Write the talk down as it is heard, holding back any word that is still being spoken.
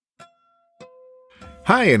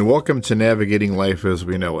Hi, and welcome to Navigating Life as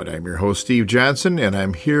We Know It. I'm your host, Steve Johnson, and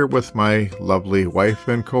I'm here with my lovely wife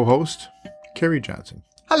and co-host, Carrie Johnson.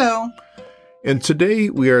 Hello. And today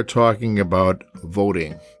we are talking about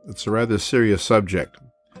voting. It's a rather serious subject.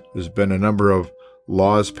 There's been a number of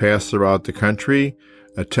laws passed throughout the country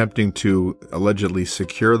attempting to allegedly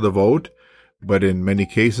secure the vote, but in many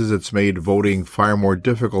cases it's made voting far more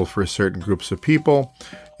difficult for certain groups of people,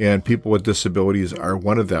 and people with disabilities are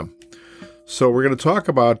one of them. So we're going to talk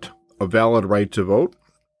about a valid right to vote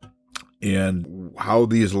and how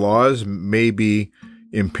these laws may be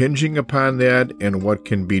impinging upon that and what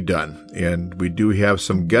can be done. And we do have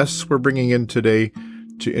some guests we're bringing in today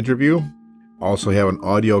to interview. Also have an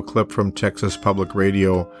audio clip from Texas Public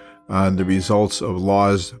Radio on the results of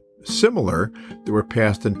laws similar that were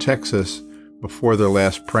passed in Texas before their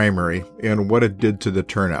last primary and what it did to the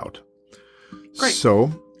turnout. Great.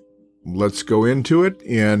 So let's go into it,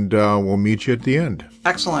 and we'll meet you at the end.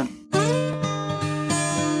 Excellent.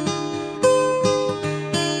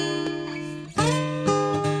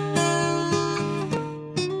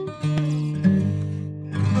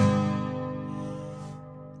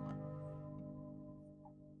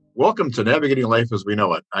 Welcome to Navigating Life as We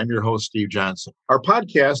Know It. I'm your host, Steve Johnson. Our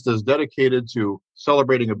podcast is dedicated to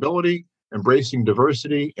celebrating ability, embracing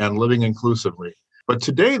diversity, and living inclusively. But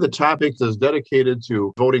today, the topic is dedicated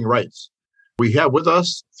to voting rights. We have with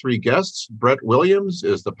us three guests. Brett Williams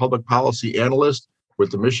is the public policy analyst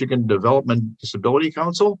with the Michigan Development Disability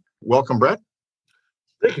Council. Welcome, Brett.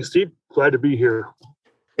 Thank you, Steve. Glad to be here.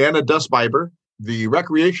 Anna Dusbiber, the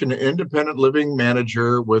Recreation and Independent Living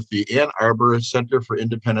Manager with the Ann Arbor Center for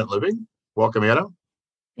Independent Living. Welcome, Anna.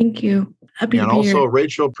 Thank you. Happy to be here. And also here.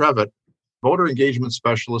 Rachel Previtt, Voter Engagement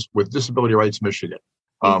Specialist with Disability Rights Michigan.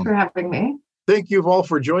 Thanks for having me. Thank you all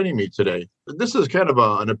for joining me today. This is kind of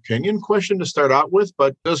an opinion question to start out with,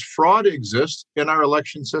 but does fraud exist in our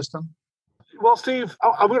election system? Well, Steve,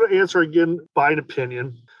 I'm going to answer again by an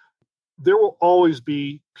opinion. There will always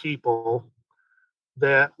be people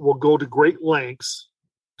that will go to great lengths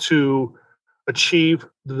to achieve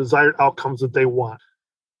the desired outcomes that they want.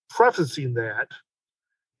 Prefacing that,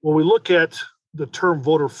 when we look at the term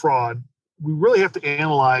voter fraud, we really have to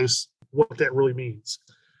analyze what that really means.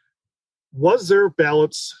 Was there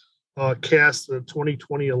ballots cast in the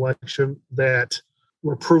 2020 election that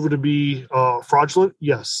were proven to be fraudulent?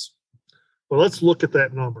 Yes. Well, let's look at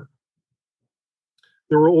that number.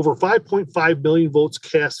 There were over 5.5 million votes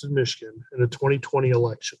cast in Michigan in the 2020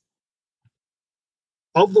 election.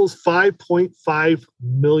 Of those 5.5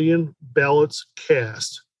 million ballots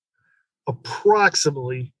cast,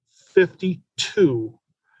 approximately 52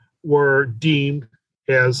 were deemed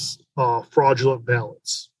as fraudulent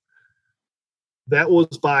ballots. That was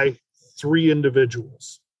by three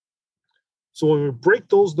individuals. So when we break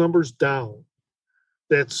those numbers down,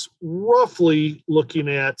 that's roughly looking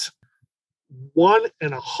at 1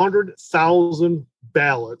 in 100,000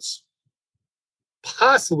 ballots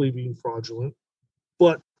possibly being fraudulent,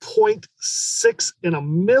 but 0.6 in a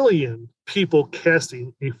million people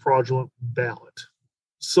casting a fraudulent ballot.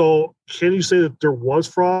 So can you say that there was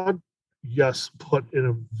fraud? Yes, but in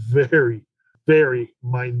a very, very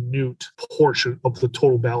minute portion of the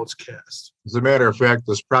total ballots cast. As a matter of fact,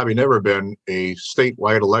 there's probably never been a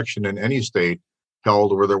statewide election in any state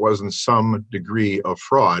held where there wasn't some degree of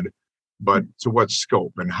fraud, but to what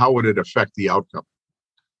scope and how would it affect the outcome?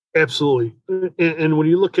 Absolutely. And when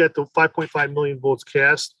you look at the 5.5 million votes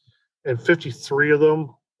cast and 53 of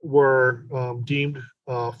them were deemed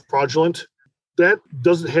fraudulent, that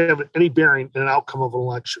doesn't have any bearing in an outcome of an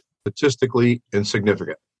election. Statistically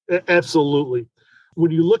insignificant. Absolutely.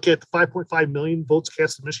 When you look at the 5.5 million votes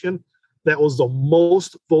cast in Michigan, that was the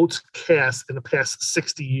most votes cast in the past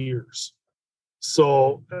 60 years.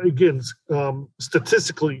 So again,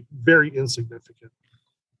 statistically very insignificant.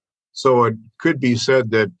 So it could be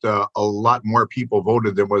said that a lot more people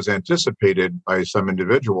voted than was anticipated by some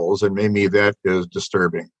individuals, and maybe that is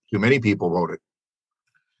disturbing. Too many people voted.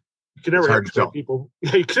 You can never have too many people.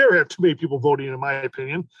 You can never have too many people voting, in my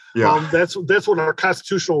opinion. Yeah. That's what our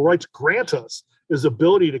constitutional rights grant us, is the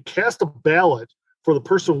ability to cast a ballot for the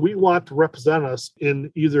person we want to represent us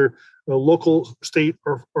in either the local, state,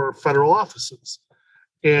 or federal offices.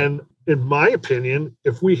 And in my opinion,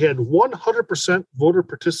 if we had 100% voter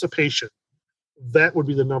participation, that would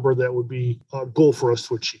be the number that would be a goal for us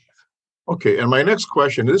to achieve. Okay, and my next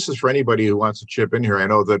question, this is for anybody who wants to chip in here. I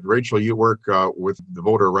know that, Rachel, you work with the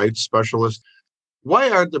voter rights specialist.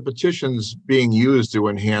 Why aren't the petitions being used to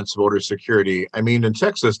enhance voter security? I mean, in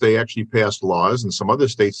Texas, they actually passed laws, and some other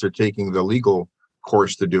states are taking the legal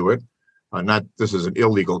course to do it. Not this is an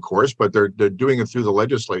illegal course, but they're doing it through the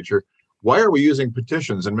legislature. Why are we using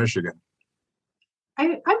petitions in Michigan?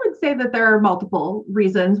 I would say that there are multiple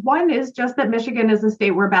reasons. One is just that Michigan is a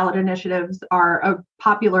state where ballot initiatives are a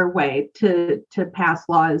popular way to pass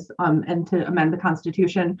laws and to amend the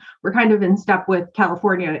Constitution. We're kind of in step with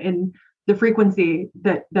California in the frequency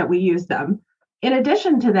that we use them. In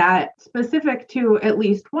addition to that, specific to at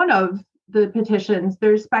least one of the petitions,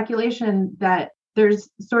 there's speculation that there's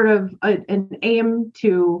sort of an aim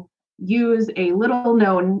to use a little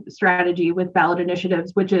known strategy with ballot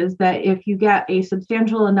initiatives, which is that if you get a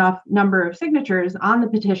substantial enough number of signatures on the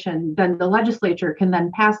petition, then the legislature can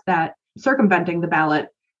then pass that, circumventing the ballot.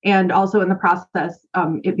 And also in the process,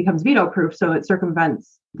 it becomes veto proof, so it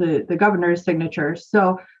circumvents the governor's signature.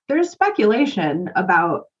 So there's speculation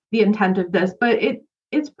about the intent of this, but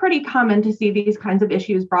it's pretty common to see these kinds of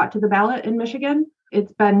issues brought to the ballot in Michigan.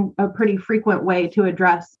 It's been a pretty frequent way to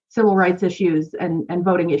address civil rights issues and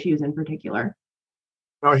voting issues in particular.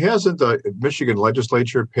 Now, hasn't the Michigan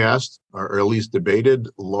legislature passed or at least debated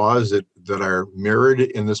laws that are mirrored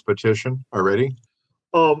in this petition already?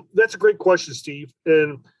 That's a great question, Steve.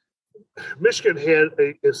 And Michigan had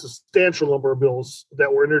a substantial number of bills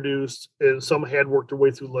that were introduced, and some had worked their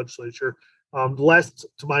way through the legislature. Last,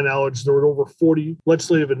 to my knowledge, there were over 40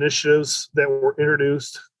 legislative initiatives that were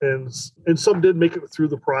introduced, and some did make it through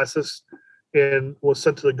the process and was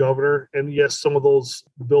sent to the governor. And yes, some of those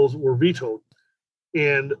bills were vetoed.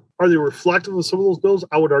 And are they reflective of some of those bills?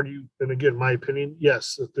 I would argue, and again, my opinion,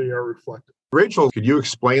 yes, that they are reflective. Rachel, could you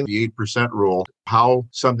explain the 8% rule, how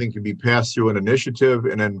something can be passed through an initiative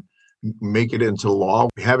and then make it into law,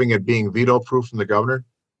 having it being veto-proof from the governor?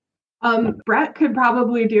 Brett could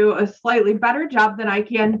probably do a slightly better job than I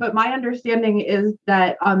can, but my understanding is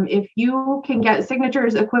that if you can get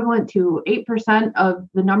signatures equivalent to 8% of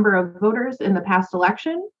the number of voters in the past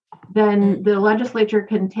election, then the legislature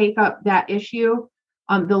can take up that issue,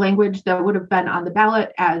 the language that would have been on the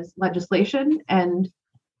ballot as legislation, and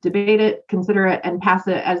debate it, consider it, and pass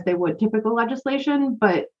it as they would typical legislation.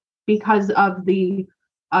 But because of the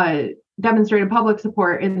demonstrated public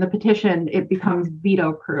support in the petition, it becomes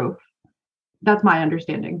veto proof. That's my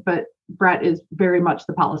understanding, but Brett is very much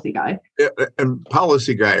the policy guy. And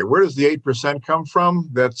policy guy, where does the 8% come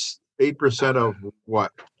from? That's 8% of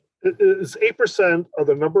what? It's 8% of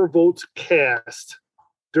the number of votes cast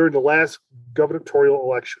during the last gubernatorial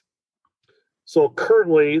election. So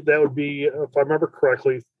currently, that would be, if I remember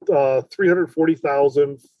correctly,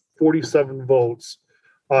 340,047 votes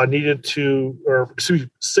needed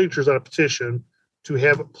signatures on a petition to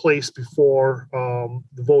have it placed before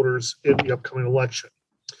the voters in the upcoming election.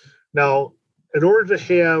 Now, in order to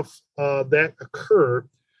have that occur,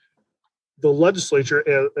 the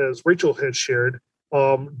legislature, as Rachel had shared,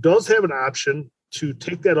 does have an option to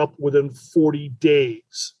take that up within 40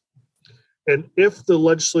 days. And if the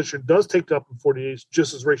legislature does take it up in 40 days,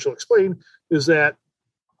 just as Rachel explained, is that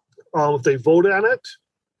if they vote on it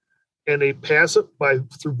and they pass it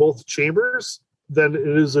through both chambers, then it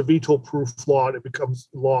is a veto-proof law and it becomes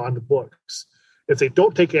law on the books. If they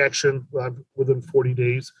don't take action within 40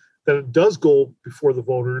 days, then it does go before the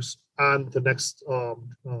voters on the next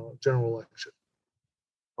general election.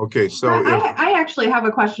 Okay, so I actually have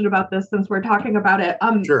a question about this since we're talking about it.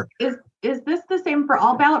 Sure. Is this the same for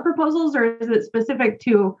all ballot proposals, or is it specific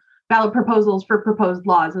to ballot proposals for proposed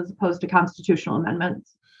laws as opposed to constitutional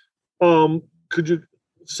amendments?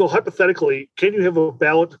 So hypothetically, can you have a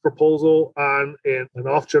ballot proposal on an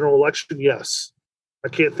off general election? Yes. I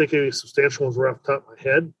can't think of any substantial ones right off the top of my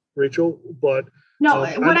head, Rachel, but... No,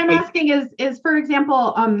 what I'm asking is, for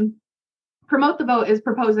example, Promote the Vote is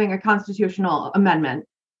proposing a constitutional amendment,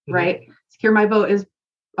 right? Secure My Vote is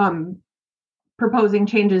proposing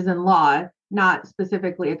changes in law, not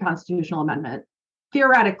specifically a constitutional amendment.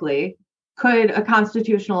 Theoretically, could a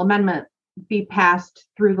constitutional amendment be passed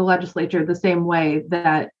through the legislature the same way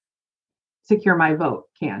that Secure My Vote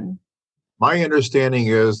can? My understanding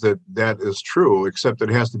is that is true, except it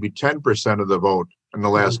has to be 10% of the vote in the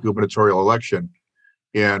last gubernatorial election.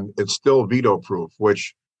 And it's still veto proof,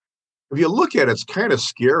 which if you look at it, it's kind of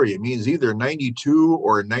scary. It means either 92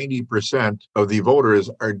 or 90% of the voters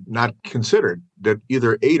are not considered, that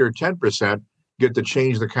either 8 or 10% get to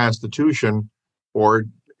change the Constitution or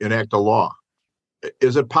enact a law.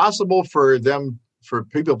 Is it possible for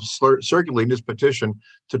people circulating this petition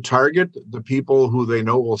to target the people who they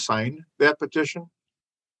know will sign that petition?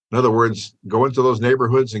 In other words, go into those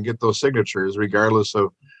neighborhoods and get those signatures, regardless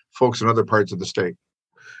of folks in other parts of the state.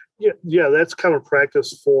 Yeah, that's kind of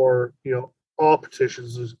practice for all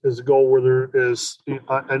petitions is to go where there is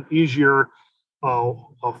an easier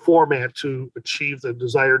a format to achieve the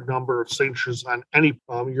desired number of signatures on any.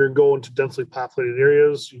 You're going to go into densely populated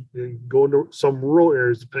areas. You go into some rural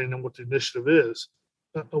areas, depending on what the initiative is.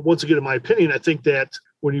 Once again, in my opinion, I think that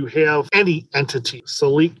when you have any entity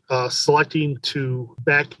selecting to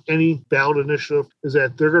back any ballot initiative, is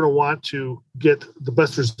that they're going to want to get the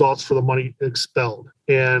best results for the money expelled.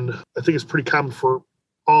 And I think it's pretty common for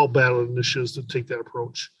all ballot initiatives to take that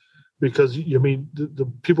approach. Because,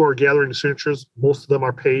 the people who are gathering the signatures, most of them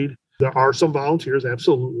are paid. There are some volunteers,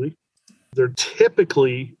 absolutely. They're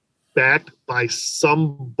typically backed by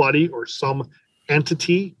somebody or some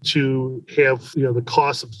entity to have, the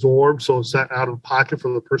costs absorbed, so it's not out of pocket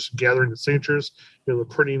for the person gathering the signatures. The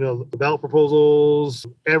printing of the ballot proposals,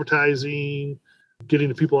 advertising, getting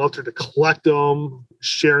the people out there to collect them,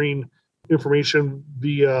 sharing information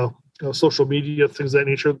via social media, things of that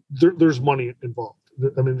nature. There's money involved.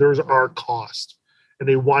 There's our cost, and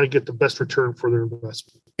they want to get the best return for their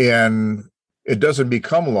investment. And it doesn't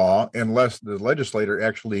become law unless the legislator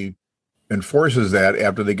actually enforces that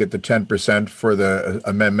after they get the 10% for the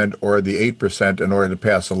amendment or the 8% in order to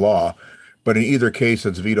pass a law. But in either case,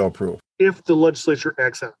 it's veto proof. If the legislature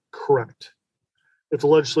acts on it, correct. If the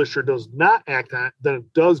legislature does not act on it, then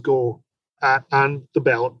it does go on the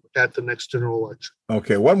ballot at the next general election.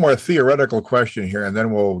 Okay, one more theoretical question here, and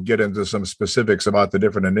then we'll get into some specifics about the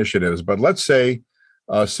different initiatives. But let's say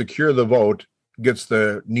Secure the Vote gets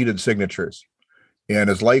the needed signatures and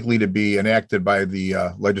is likely to be enacted by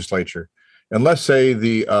the legislature. And let's say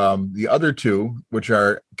the other two, which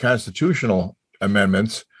are constitutional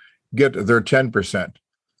amendments, get their 10%,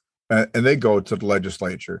 and they go to the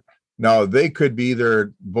legislature. Now, they could be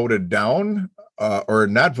either voted down or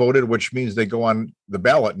not voted, which means they go on the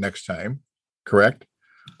ballot next time, correct?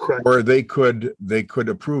 Correct. Or they could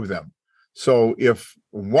approve them. So if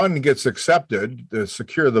one gets accepted to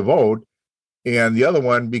Secure the Vote and the other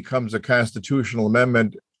one becomes a constitutional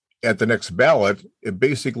amendment at the next ballot, it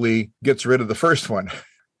basically gets rid of the first one.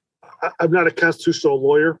 I'm not a constitutional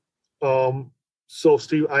lawyer. So,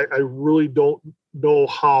 Steve, I really don't know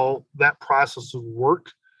how that process would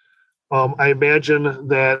work. I imagine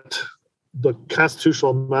that the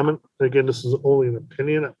constitutional amendment, again, this is only an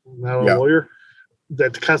opinion, I'm not a lawyer,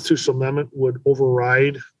 that the constitutional amendment would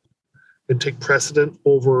override and take precedent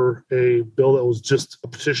over a bill that was just a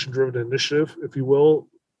petition-driven initiative, if you will.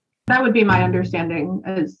 That would be my understanding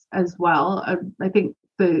as well. I think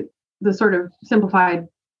the sort of simplified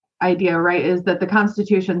idea, right, is that the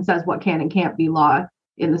Constitution says what can and can't be law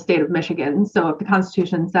in the state of Michigan. So if the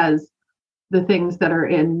Constitution says the things that are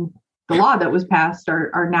in the law that was passed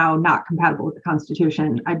are now not compatible with the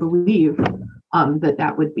Constitution, I believe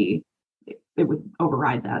that would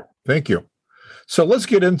override that. Thank you. So let's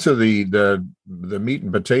get into the meat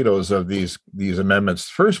and potatoes of these amendments.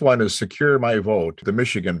 First one is Secure My Vote, the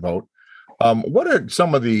Michigan vote. What are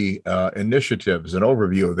some of the initiatives, an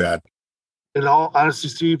overview of that? In all honesty,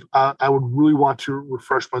 Steve, I would really want to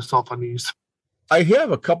refresh myself on these. I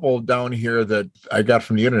have a couple down here that I got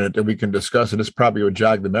from the internet that we can discuss, and this probably would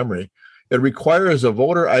jog the memory. It requires a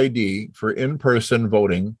voter ID for in-person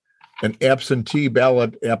voting and absentee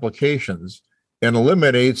ballot applications, and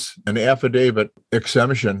eliminates an affidavit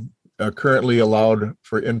exemption currently allowed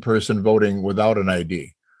for in-person voting without an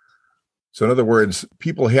ID. So in other words,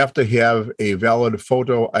 people have to have a valid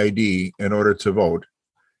photo ID in order to vote.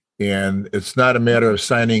 And it's not a matter of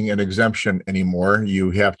signing an exemption anymore. You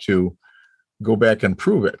have to go back and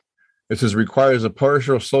prove it. It says requires a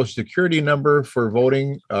partial Social Security number for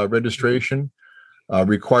voting registration,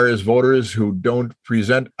 requires voters who don't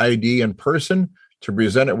present ID in person to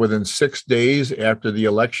present it within 6 days after the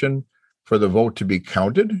election for the vote to be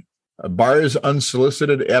counted, bars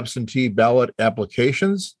unsolicited absentee ballot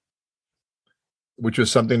applications, which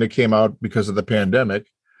was something that came out because of the pandemic,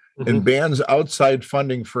 and bans outside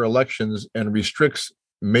funding for elections and restricts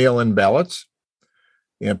mail-in ballots,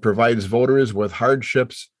 and provides voters with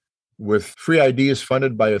hardships with free IDs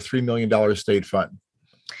funded by a $3 million state fund.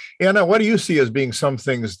 Anna, what do you see as being some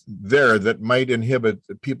things there that might inhibit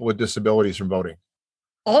people with disabilities from voting?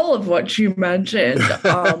 All of what you mentioned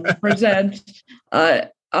present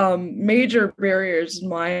major barriers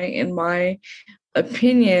in my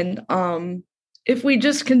opinion. If we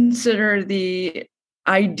just consider the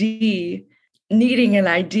ID, needing an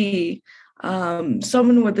ID,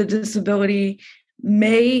 someone with a disability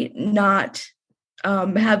may not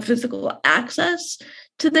have physical access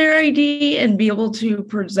to their ID and be able to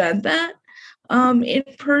present that in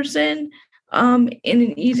person in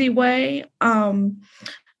an easy way.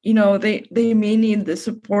 They may need the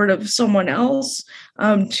support of someone else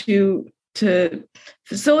to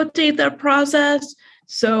facilitate that process.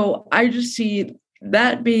 So I just see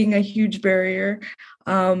that being a huge barrier.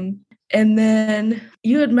 And then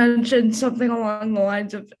you had mentioned something along the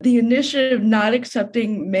lines of the initiative not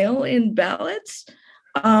accepting mail-in ballots.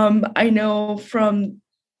 I know from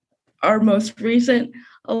our most recent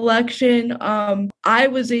election, I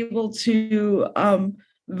was able to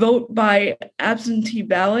vote by absentee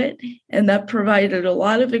ballot, and that provided a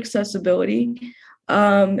lot of accessibility.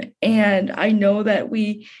 And I know that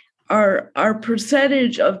our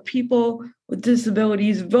percentage of people with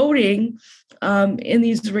disabilities voting in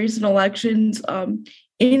these recent elections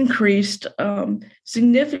increased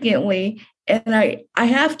significantly. And I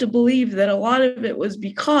have to believe that a lot of it was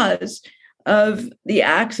because of the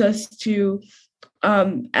access to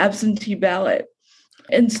absentee ballot.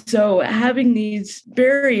 And so having these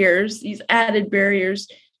barriers, these added barriers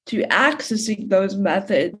to accessing those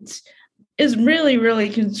methods is really, really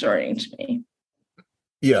concerning to me.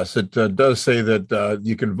 Yes, it does say that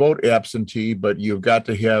you can vote absentee, but you've got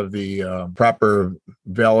to have the proper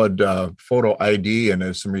valid photo ID, and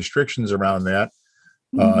there's some restrictions around that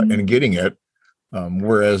and getting it.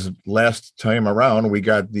 Whereas last time around, we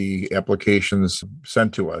got the applications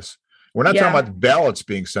sent to us. We're not talking about ballots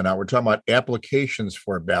being sent out. We're talking about applications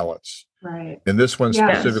for ballots. Right. And this one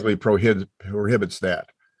specifically prohibits that.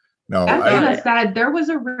 No, as Anna said, there was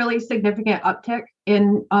a really significant uptick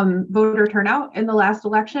in voter turnout in the last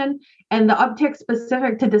election, and the uptick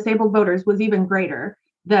specific to disabled voters was even greater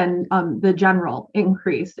than the general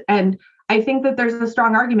increase. And I think that there's a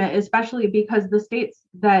strong argument, especially because the states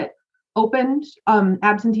that opened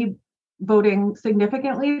absentee voting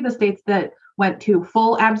significantly, the states that went to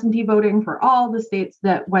full absentee voting for all, the states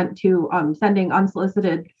that went to sending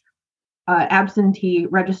unsolicited absentee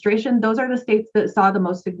registration, those are the states that saw the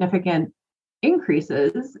most significant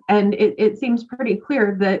increases. And it seems pretty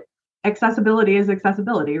clear that accessibility is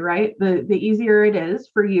accessibility, right? The easier it is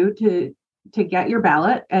for you to get your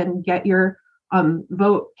ballot and get your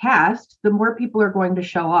vote cast, the more people are going to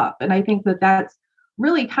show up. And I think that that's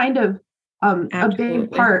really kind of a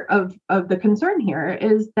big part of the concern here,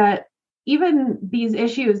 is that even these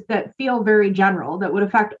issues that feel very general, that would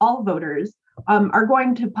affect all voters, are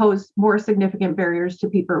going to pose more significant barriers to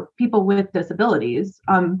people with disabilities.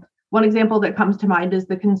 One example that comes to mind is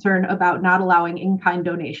the concern about not allowing in-kind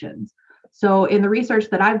donations. So in the research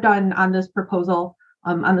that I've done on this proposal,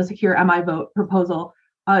 on the Secure MI Vote proposal,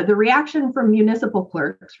 the reaction from municipal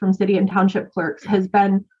clerks, from city and township clerks, has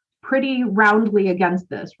been pretty roundly against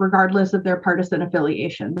this, regardless of their partisan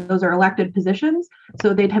affiliation. Those are elected positions,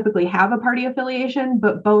 so they typically have a party affiliation,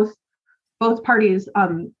 but both parties'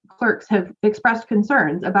 clerks have expressed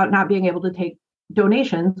concerns about not being able to take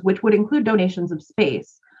donations, which would include donations of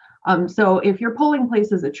space. So if your polling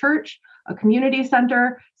place is a church, a community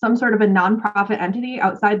center, some sort of a nonprofit entity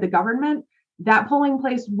outside the government, that polling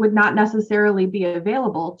place would not necessarily be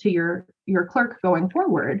available to your clerk going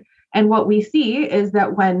forward. And what we see is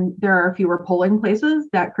that when there are fewer polling places,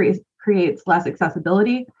 that creates less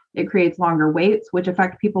accessibility. It creates longer waits, which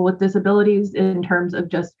affect people with disabilities in terms of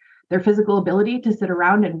just their physical ability to sit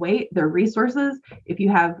around and wait, their resources. If you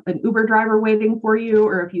have an Uber driver waiting for you,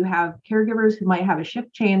 or if you have caregivers who might have a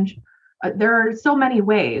shift change, there are so many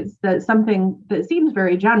ways that something that seems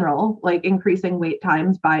very general, like increasing wait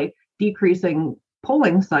times by decreasing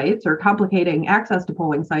polling sites or complicating access to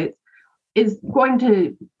polling sites, is going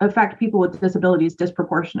to affect people with disabilities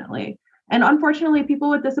disproportionately. And unfortunately, people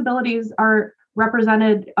with disabilities are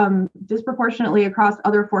represented disproportionately across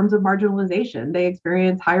other forms of marginalization. They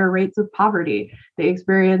experience higher rates of poverty. They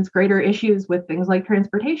experience greater issues with things like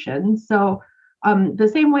transportation. So the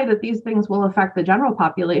same way that these things will affect the general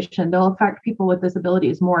population, they'll affect people with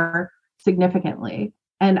disabilities more significantly.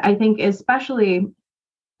 And I think especially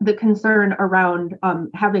the concern around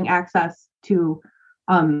having access to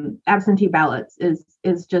absentee ballots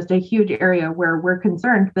is just a huge area where we're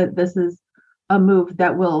concerned that this is a move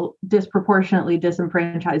that will disproportionately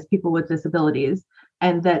disenfranchise people with disabilities,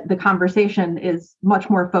 and that the conversation is much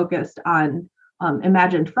more focused on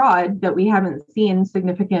imagined fraud that we haven't seen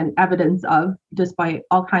significant evidence of, despite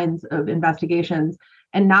all kinds of investigations,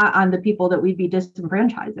 and not on the people that we'd be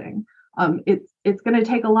disenfranchising. It's going to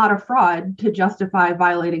take a lot of fraud to justify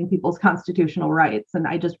violating people's constitutional rights, and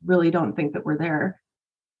I just really don't think that we're there.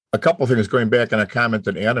 A couple of things, going back on a comment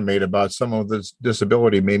that Anna made about some of this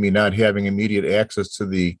disability maybe not having immediate access to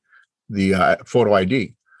the photo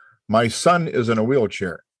ID. My son is in a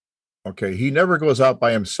wheelchair. Okay, he never goes out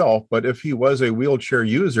by himself, but if he was a wheelchair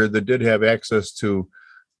user that did have access to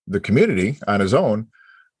the community on his own,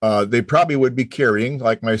 they probably would be carrying,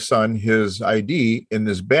 like my son, his ID in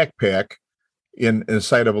this backpack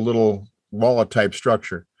inside of a little wallet type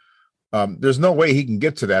structure. There's no way he can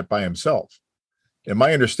get to that by himself. And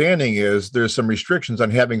my understanding is there's some restrictions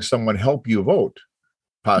on having someone help you vote,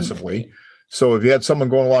 possibly. Mm-hmm. So if you had someone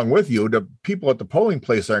going along with you, the people at the polling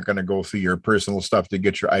place aren't going to go through your personal stuff to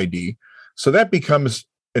get your ID. So that becomes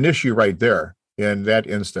an issue right there in that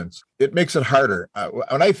instance. It makes it harder.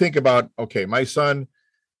 When I think about, okay, my son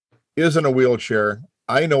is in a wheelchair.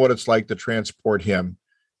 I know what it's like to transport him.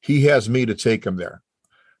 He has me to take him there.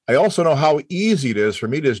 I also know how easy it is for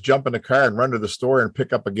me to just jump in the car and run to the store and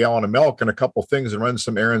pick up a gallon of milk and a couple things and run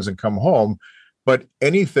some errands and come home. But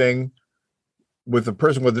anything with a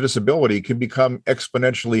person with a disability can become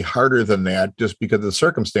exponentially harder than that just because of the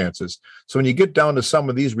circumstances. So when you get down to some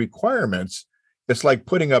of these requirements, it's like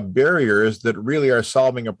putting up barriers that really are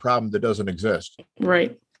solving a problem that doesn't exist.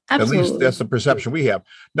 Right. Absolutely. At least that's the perception we have.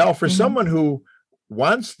 Now, for someone who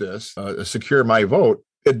wants this, secure my vote,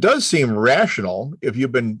 it does seem rational if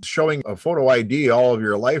you've been showing a photo ID all of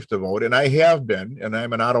your life to vote, and I have been, and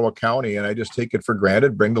I'm in Ottawa County, and I just take it for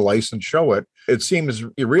granted, bring the license, show it. It seems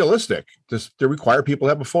realistic to require people to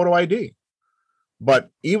have a photo ID.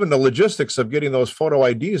 But even the logistics of getting those photo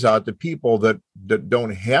IDs out to people that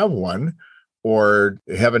don't have one or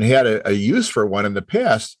haven't had a use for one in the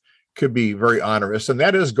past could be very onerous. And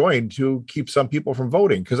that is going to keep some people from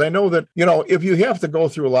voting. Because I know that, if you have to go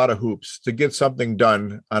through a lot of hoops to get something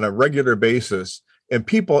done on a regular basis and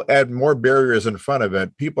people add more barriers in front of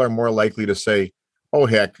it, people are more likely to say, oh,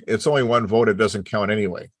 heck, it's only one vote. It doesn't count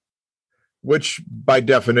anyway, which by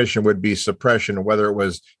definition would be suppression. Whether it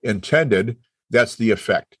was intended, that's the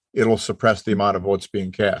effect. It'll suppress the amount of votes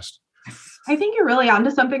being cast. I think you're really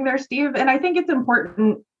onto something there, Steve. And I think it's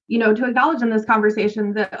important to acknowledge in this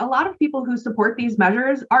conversation that a lot of people who support these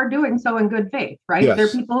measures are doing so in good faith, right? Yes. They're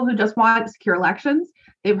people who just want secure elections.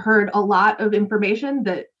 They've heard a lot of information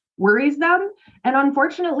that worries them. And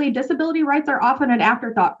unfortunately, disability rights are often an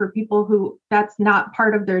afterthought for people who that's not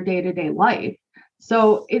part of their day-to-day life.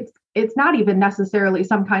 So it's not even necessarily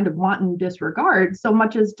some kind of wanton disregard, so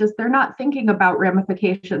much as just they're not thinking about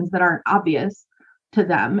ramifications that aren't obvious to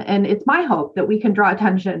them. And it's my hope that we can draw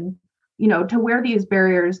attention to where these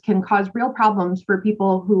barriers can cause real problems for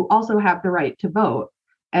people who also have the right to vote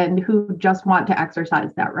and who just want to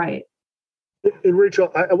exercise that right. And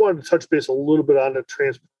Rachel, I wanted to touch base a little bit on the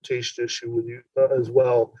transportation issue with you as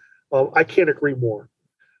well. I can't agree more.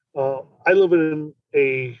 I live in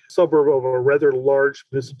a suburb of a rather large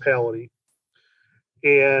municipality,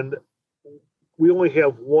 and we only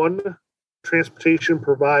have one transportation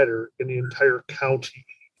provider in the entire county.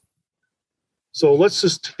 So let's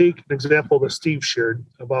just take an example that Steve shared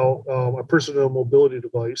about a person with a mobility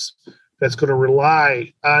device that's going to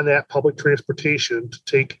rely on that public transportation to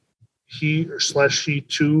take he or she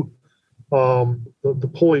to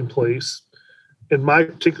the polling place. In my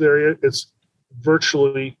particular area, it's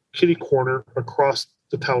virtually kitty corner across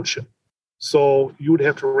the township. So you would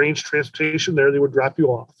have to arrange transportation there. They would drop you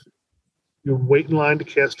off. You would wait in line to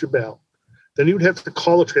cast your ballot. Then you would have to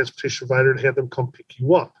call a transportation provider and have them come pick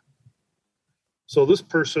you up. So this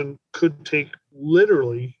person could take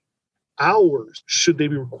literally hours should they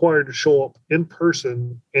be required to show up in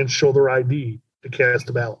person and show their ID to cast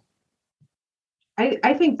a ballot.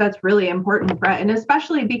 I think that's really important, Brett, and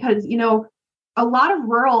especially because, a lot of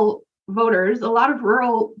rural voters, a lot of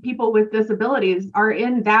rural people with disabilities are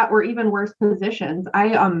in that or even worse positions.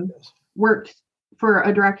 I worked for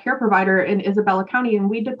a direct care provider in Isabella County, and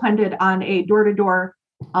we depended on a door-to-door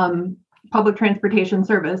public transportation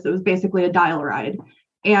service. It was basically a dial ride,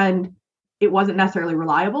 and it wasn't necessarily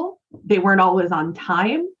reliable. They weren't always on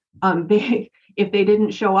time. If they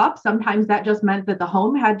didn't show up, sometimes that just meant that the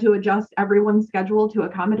home had to adjust everyone's schedule to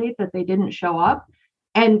accommodate that they didn't show up.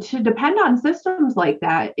 And to depend on systems like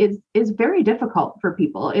that is very difficult for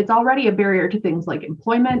people. It's already a barrier to things like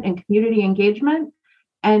employment and community engagement.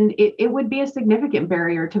 And it would be a significant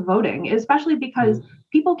barrier to voting, especially because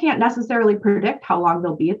people can't necessarily predict how long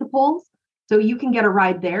they'll be at the polls. So you can get a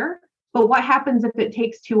ride there, but what happens if it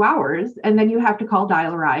takes 2 hours and then you have to call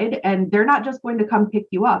Dial a Ride, and they're not just going to come pick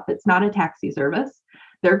you up. It's not a taxi service.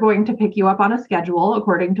 They're going to pick you up on a schedule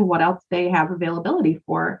according to what else they have availability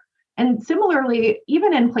for. And similarly,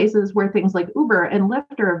 even in places where things like Uber and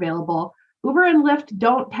Lyft are available, Uber and Lyft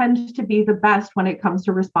don't tend to be the best when it comes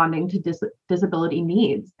to responding to disability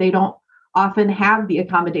needs. They don't often have the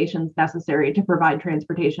accommodations necessary to provide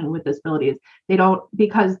transportation with disabilities. They don't,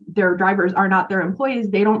 because their drivers are not their employees,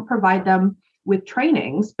 they don't provide them with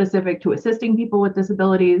training specific to assisting people with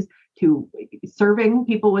disabilities, to serving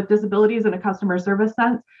people with disabilities in a customer service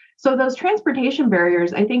sense. So those transportation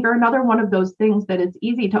barriers, I think, are another one of those things that it's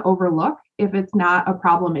easy to overlook if it's not a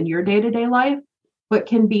problem in your day-to-day life, but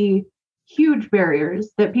can be huge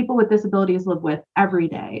barriers that people with disabilities live with every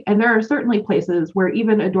day. And there are certainly places where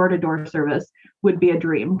even a door-to-door service would be a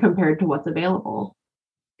dream compared to what's available.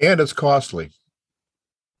 And it's costly.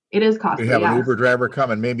 It is costly. You have an yes. Uber driver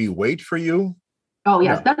come and maybe wait for you. Oh,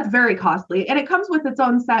 yes, that's very costly. And it comes with its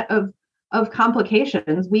own set of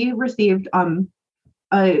complications. We received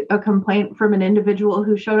a complaint from an individual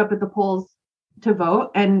who showed up at the polls to vote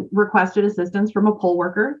and requested assistance from a poll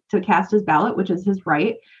worker to cast his ballot, which is his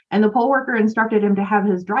right. And the poll worker instructed him to have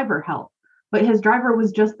his driver help. But his driver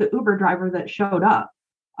was just the Uber driver that showed up.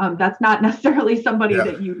 That's not necessarily somebody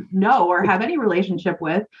that you know or have any relationship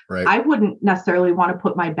with. Right. I wouldn't necessarily want to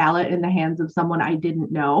put my ballot in the hands of someone I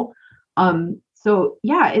didn't know. So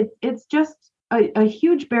yeah, it's just a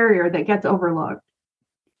huge barrier that gets overlooked.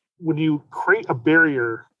 When you create a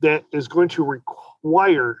barrier that is going to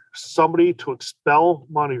require somebody to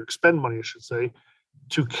expend money, I should say,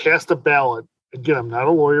 to cast a ballot, again, I'm not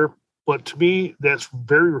a lawyer, but to me, that's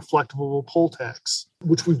very reflective of a poll tax,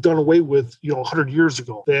 which we've done away with, 100 years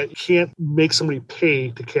ago, that you can't make somebody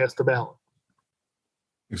pay to cast a ballot.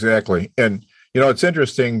 Exactly. And, it's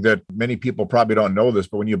interesting that many people probably don't know this,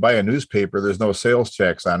 but when you buy a newspaper, there's no sales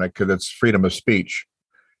tax on it because it's freedom of speech.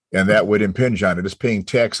 And that would impinge on it. Just paying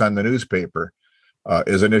tax on the newspaper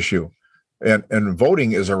is an issue. And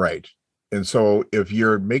voting is a right. And so if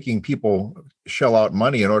you're making people shell out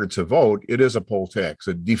money in order to vote, it is a poll tax.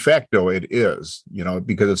 De facto, it is,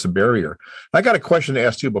 because it's a barrier. I got a question to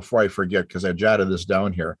ask you before I forget, because I jotted this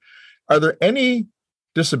down here. Are there any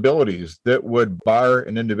disabilities that would bar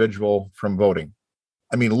an individual from voting?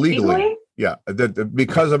 I mean, legally? Yeah.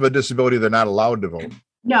 Because of a disability, they're not allowed to vote.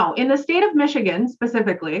 No, in the state of Michigan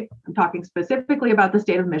specifically, I'm talking specifically about the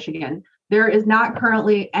state of Michigan, there is not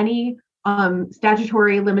currently any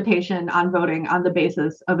statutory limitation on voting on the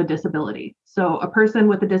basis of a disability. So a person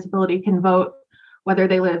with a disability can vote whether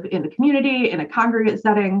they live in the community, in a congregate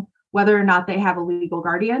setting, whether or not they have a legal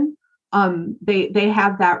guardian. They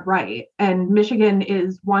have that right. And Michigan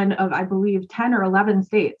is one of, I believe, 10 or 11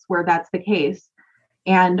 states where that's the case.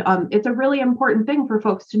 And it's a really important thing for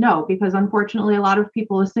folks to know, because unfortunately, a lot of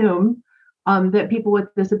people assume that people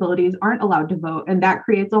with disabilities aren't allowed to vote. And that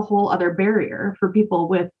creates a whole other barrier for people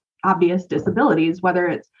with obvious disabilities, whether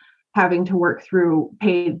it's having to work through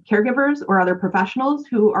paid caregivers or other professionals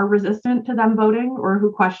who are resistant to them voting or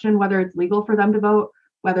who question whether it's legal for them to vote,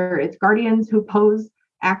 whether it's guardians who pose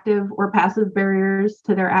active or passive barriers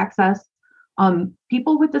to their access.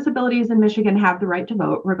 People with disabilities in Michigan have the right to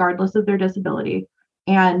vote regardless of their disability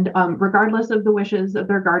and regardless of the wishes of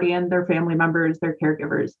their guardian, their family members, their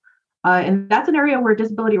caregivers. And that's an area where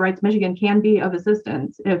Disability Rights Michigan can be of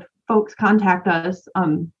assistance. If folks contact us,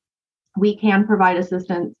 we can provide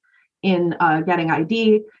assistance in getting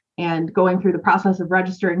ID and going through the process of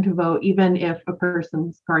registering to vote, even if a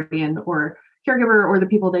person's guardian or caregiver or the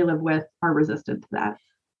people they live with are resistant to that.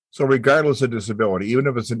 So regardless of disability, even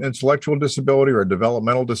if it's an intellectual disability or a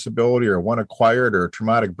developmental disability or one acquired or a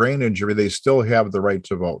traumatic brain injury, they still have the right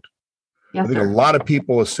to vote. Yes, I think sir. a lot of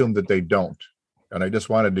people assume that they don't. And I just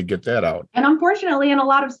wanted to get that out. And unfortunately, in a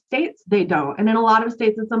lot of states, they don't. And in a lot of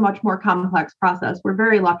states, it's a much more complex process. We're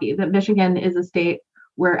very lucky that Michigan is a state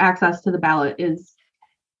where access to the ballot is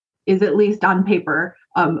at least on paper,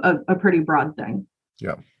 a pretty broad thing.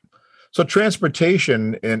 Yeah. So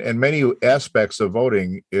transportation in many aspects of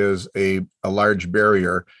voting is a large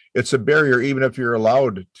barrier. It's a barrier even if you're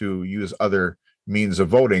allowed to use other means of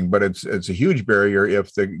voting, but it's a huge barrier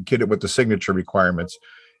if the kid with the signature requirements.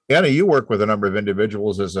 Anna, you work with a number of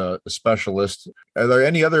individuals as a specialist. Are there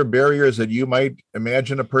any other barriers that you might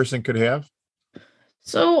imagine a person could have?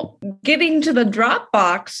 So getting to the drop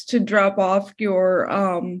box to drop off your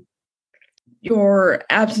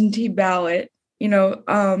absentee ballot, there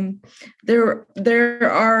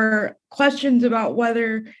are questions about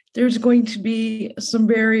whether there's going to be some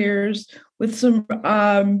barriers with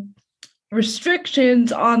some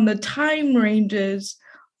restrictions on the time ranges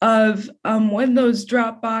of when those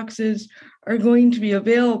drop boxes are going to be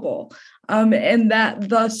available, and that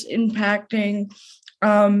thus impacting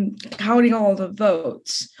counting all the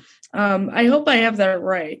votes. I hope I have that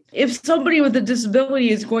right. If somebody with a disability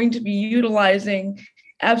is going to be utilizing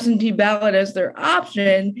absentee ballot as their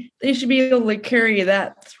option, they should be able to carry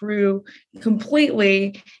that through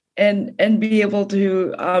completely and be able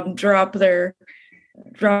to drop their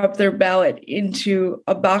ballot into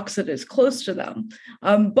a box that is close to them.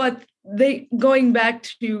 But going back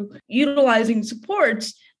to utilizing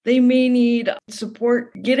supports, they may need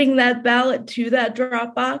support getting that ballot to that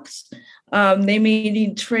drop box. They may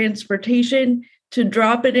need transportation to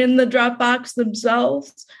drop it in the drop box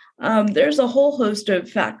themselves. There's a whole host of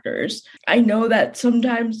factors. I know that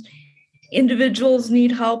sometimes individuals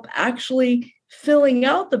need help actually filling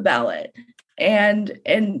out the ballot and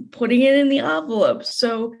putting it in the envelope.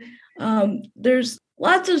 So there's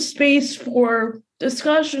lots of space for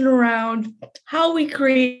discussion around how we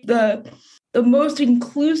create the most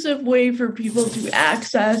inclusive way for people to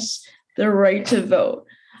access their right to vote.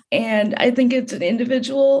 And I think it's an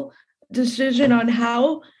individual decision on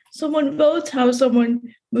how someone votes, how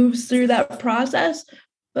someone moves through that process.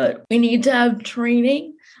 But we need to have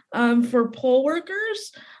training for poll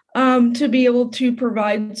workers to be able to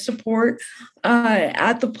provide support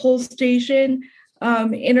at the poll station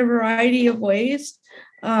in a variety of ways.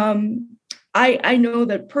 I know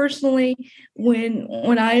that personally,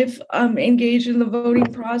 when I've engaged in the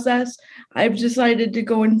voting process, I've decided to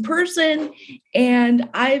go in person, and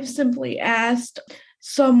I've simply asked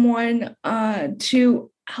someone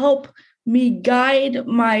to help me guide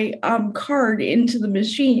my card into the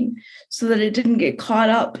machine so that it didn't get caught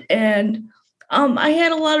up. And I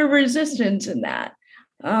had a lot of resistance in that.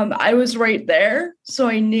 I was right there, so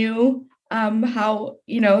I knew how,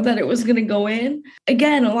 that it was going to go in.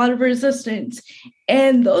 Again, a lot of resistance.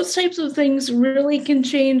 And those types of things really can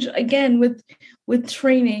change, again, with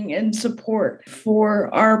training and support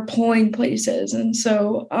for our polling places. And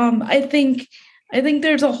so I think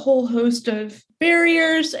there's a whole host of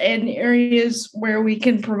barriers and areas where we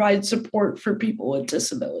can provide support for people with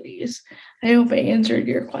disabilities. I hope I answered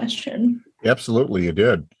your question. Absolutely, you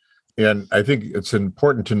did. And I think it's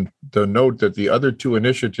important to note that the other two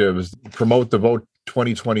initiatives, Promote the Vote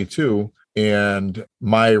 2022 and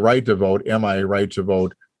My Right to Vote, Am I Right to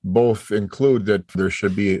Vote, both include that there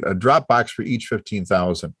should be a drop box for each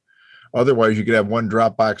 15,000. Otherwise, you could have one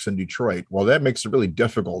drop box in Detroit. Well, that makes it really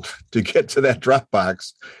difficult to get to that drop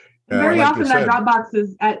box. Very often that drop box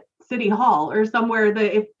is at City Hall or somewhere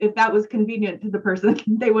that if that was convenient to the person,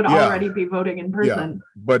 they would already be voting in person. Yeah.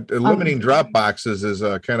 But eliminating drop boxes is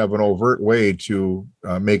a kind of an overt way to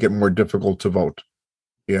make it more difficult to vote.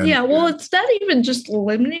 Well, it's not even just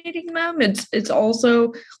eliminating them. It's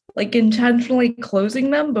also like intentionally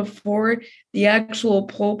closing them before the actual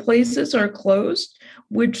poll places are closed,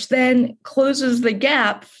 which then closes the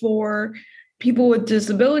gap for people with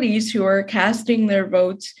disabilities who are casting their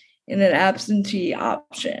votes in an absentee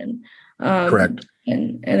option. Correct.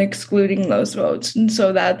 And excluding those votes. And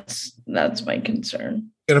so that's my concern.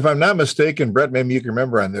 And if I'm not mistaken, Brett, maybe you can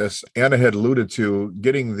remember on this, Anna had alluded to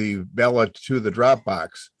getting the ballot to the drop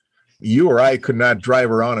box. You or I could not drive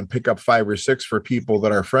around and pick up 5 or 6 for people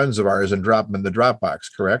that are friends of ours and drop them in the drop box,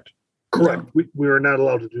 correct? Correct. We are not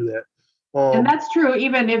allowed to do that. And that's true,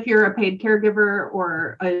 even if you're a paid caregiver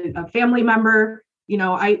or a family member.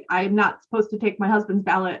 I'm not supposed to take my husband's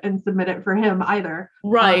ballot and submit it for him either.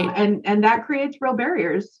 Right. And that creates real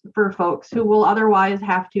barriers for folks who will otherwise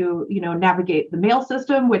have to, navigate the mail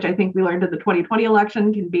system, which I think we learned in the 2020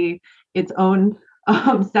 election can be its own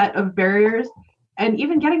set of barriers. And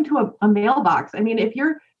even getting to a mailbox. I mean, if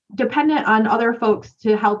you're dependent on other folks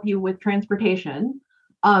to help you with transportation,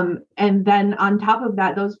 and then on top of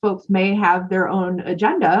that, those folks may have their own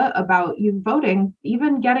agenda about you voting.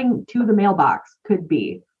 Even getting to the mailbox could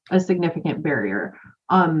be a significant barrier.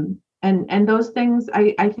 And those things,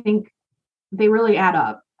 I think they really add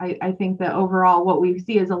up. I think that overall what we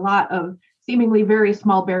see is a lot of seemingly very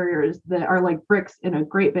small barriers that are like bricks in a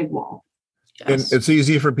great big wall. Yes. And it's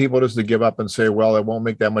easy for people just to give up and say, well, it won't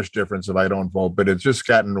make that much difference if I don't vote. But it's just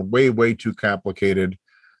gotten way, way too complicated.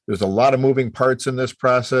 There's a lot of moving parts in this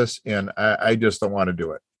process, and I just don't want to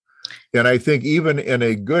do it. And I think even in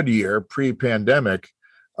a good year, pre-pandemic,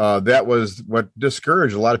 that was what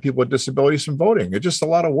discouraged a lot of people with disabilities from voting. It's just a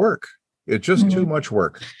lot of work. It's just too much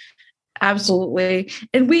work. Absolutely.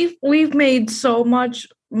 And we've made so much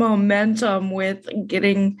momentum with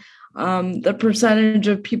getting the percentage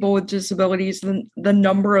of people with disabilities, the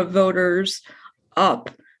number of voters up,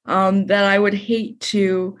 that I would hate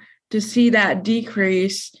to see that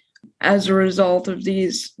decrease as a result of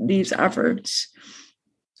these efforts.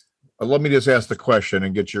 Let me just ask the question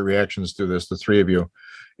and get your reactions to this, the three of you.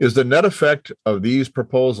 Is the net effect of these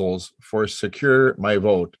proposals for Secure My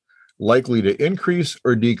Vote likely to increase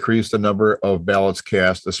or decrease the number of ballots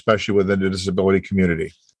cast, especially within the disability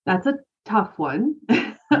community? That's a tough one.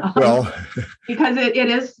 Well, because it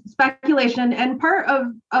is speculation. And part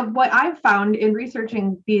of what I've found in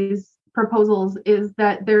researching these proposals is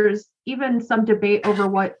that there's even some debate over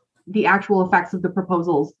what the actual effects of the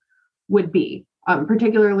proposals would be.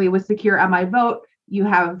 Particularly with Secure My Vote, you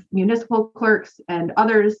have municipal clerks and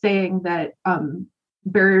others saying that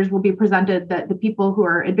barriers will be presented, that the people who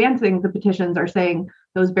are advancing the petitions are saying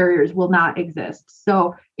those barriers will not exist.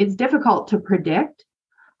 So it's difficult to predict.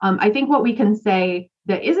 I think what we can say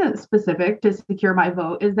that isn't specific to Secure My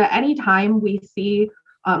Vote is that anytime we see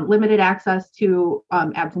limited access to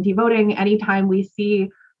absentee voting, anytime we see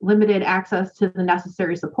limited access to the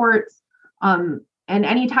necessary supports, and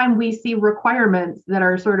anytime we see requirements that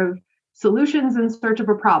are sort of solutions in search of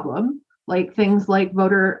a problem, like things like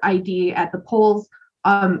voter ID at the polls,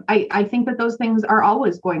 I think that those things are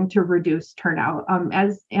always going to reduce turnout.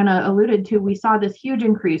 As Anna alluded to, we saw this huge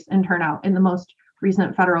increase in turnout in the most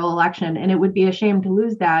recent federal election, and it would be a shame to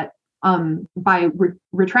lose that by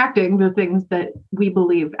retracting the things that we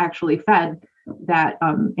believe actually fed that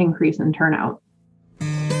increase in turnout.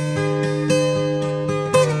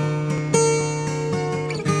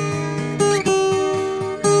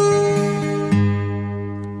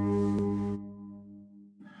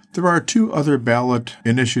 There are two other ballot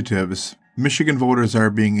initiatives Michigan voters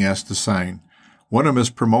are being asked to sign. One of them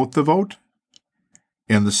is Promote the Vote,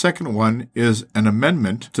 and the second one is an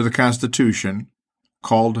amendment to the Constitution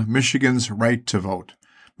called Michigan's Right to Vote.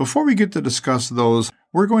 Before we get to discuss those,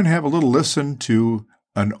 we're going to have a little listen to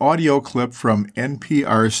an audio clip from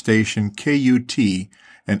NPR station KUT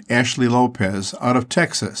and Ashley Lopez out of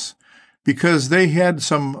Texas, because they had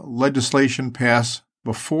some legislation pass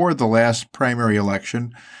before the last primary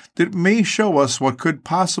election that may show us what could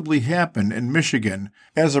possibly happen in Michigan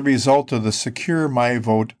as a result of the Secure My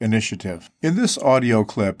Vote initiative. In this audio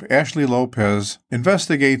clip, Ashley Lopez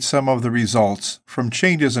investigates some of the results from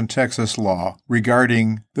changes in Texas law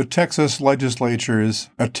regarding the Texas legislature's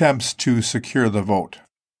attempts to secure the vote.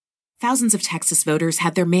 Thousands of Texas voters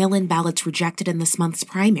had their mail-in ballots rejected in this month's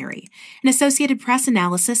primary. An Associated Press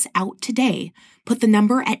analysis out today put the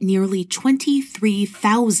number at nearly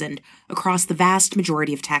 23,000 across the vast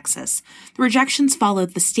majority of Texas. The rejections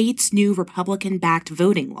followed the state's new Republican-backed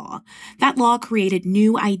voting law. That law created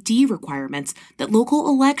new ID requirements that local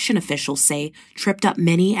election officials say tripped up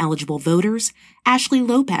many eligible voters. Ashley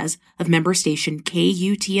Lopez of member station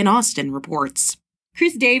KUT in Austin reports.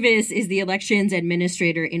 Chris Davis is the elections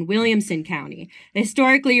administrator in Williamson County, a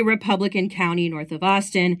historically Republican county north of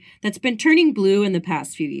Austin that's been turning blue in the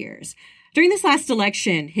past few years. During this last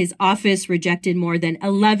election, his office rejected more than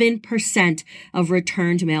 11% of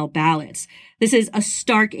returned mail ballots. This is a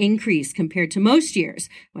stark increase compared to most years,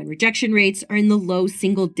 when rejection rates are in the low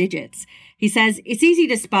single digits. He says it's easy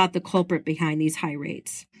to spot the culprit behind these high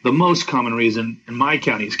rates. The most common reason in my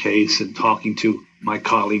county's case, and talking to my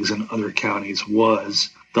colleagues in other counties, was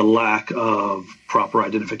the lack of proper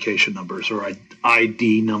identification numbers or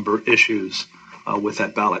ID number issues with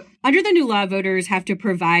that ballot. Under the new law, voters have to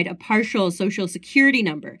provide a partial social security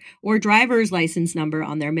number or driver's license number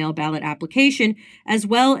on their mail ballot application, as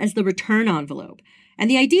well as the return envelope. And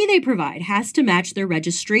the ID they provide has to match their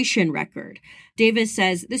registration record. Davis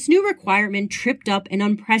says this new requirement tripped up an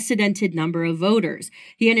unprecedented number of voters.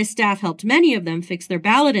 He and his staff helped many of them fix their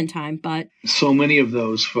ballot in time, but so many of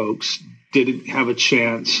those folks didn't have a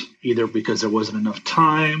chance, either because there wasn't enough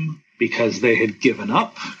time, because they had given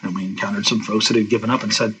up. And we encountered some folks that had given up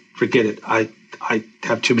and said, forget it, I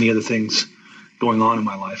have too many other things going on in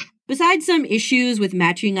my life. Besides some issues with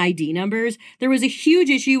matching ID numbers, there was a huge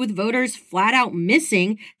issue with voters flat out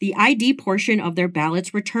missing the ID portion of their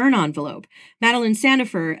ballot's return envelope. Madeline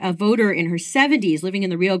Sandifer, a voter in her 70s living in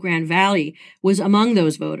the Rio Grande Valley, was among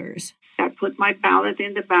those voters. I put my ballot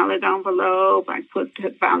in the ballot envelope. I put the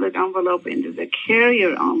ballot envelope into the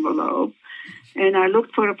carrier envelope. And I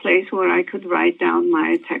looked for a place where I could write down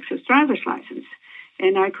my Texas driver's license.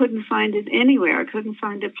 And I couldn't find it anywhere. I couldn't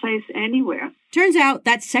find a place anywhere. Turns out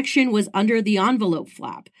that section was under the envelope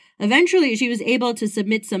flap. Eventually, she was able to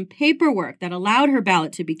submit some paperwork that allowed her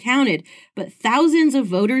ballot to be counted, but thousands of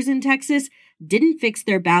voters in Texas didn't fix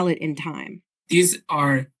their ballot in time. These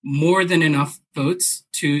are more than enough votes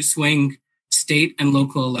to swing state and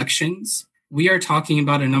local elections. We are talking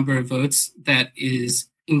about a number of votes that is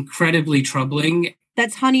incredibly troubling.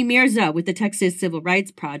 That's Hani Mirza with the Texas Civil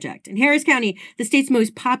Rights Project. In Harris County, the state's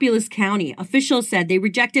most populous county, officials said they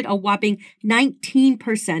rejected a whopping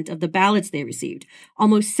 19% of the ballots they received,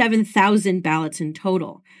 almost 7,000 ballots in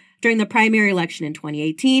total. During the primary election in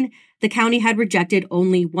 2018, the county had rejected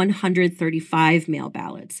only 135 mail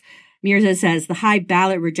ballots. Mirza says the high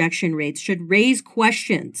ballot rejection rates should raise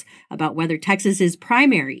questions about whether Texas's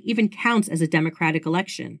primary even counts as a democratic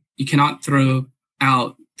election. You cannot throw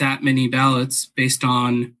out that many ballots based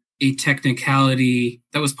on a technicality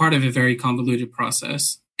that was part of a very convoluted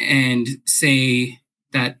process and say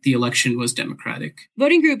that the election was democratic.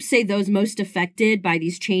 Voting groups say those most affected by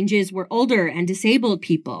these changes were older and disabled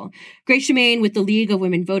people. Grace Shemaine with the League of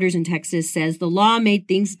Women Voters in Texas says the law made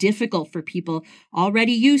things difficult for people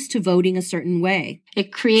already used to voting a certain way.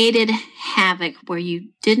 It created havoc where you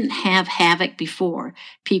didn't have havoc before.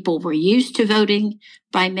 People were used to voting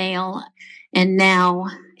by mail, and now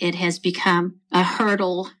it has become a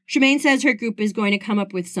hurdle. Shemaine says her group is going to come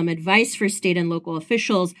up with some advice for state and local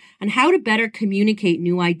officials on how to better communicate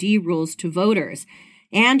new ID rules to voters.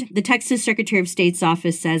 And the Texas Secretary of State's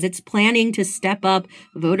office says it's planning to step up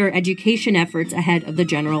voter education efforts ahead of the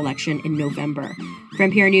general election in November. For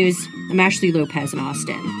NPR News, I'm Ashley Lopez in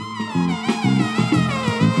Austin.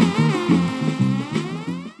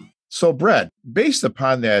 So, Brett, based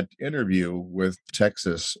upon that interview with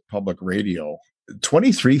Texas Public Radio,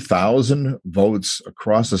 23,000 votes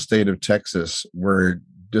across the state of Texas were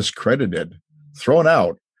discredited, thrown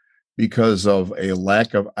out because of a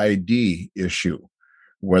lack of ID issue,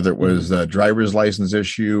 whether it was a driver's license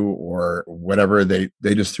issue or whatever, they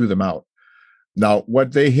just threw them out. Now,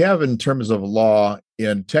 what they have in terms of law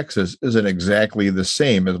in Texas isn't exactly the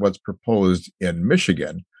same as what's proposed in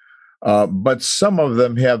Michigan. But some of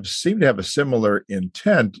them seem to have a similar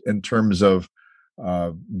intent in terms of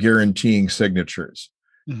guaranteeing signatures,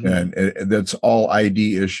 and that's all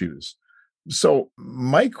ID issues. So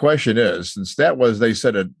my question is, since they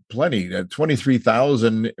said it plenty,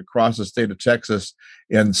 23,000 across the state of Texas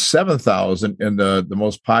and 7,000 in the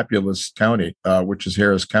most populous county, which is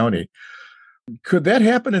Harris County, could that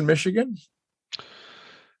happen in Michigan?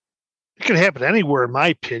 It can happen anywhere, in my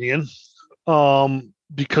opinion.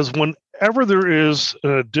 Because whenever there is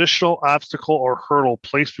an additional obstacle or hurdle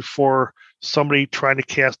placed before somebody trying to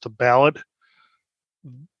cast a ballot,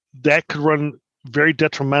 that could run very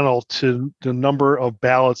detrimental to the number of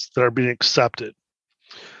ballots that are being accepted.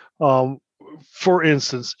 For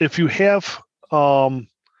instance, if you have,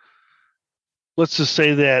 let's just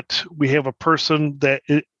say that we have a person that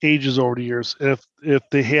ages over the years, if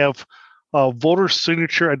they have a voter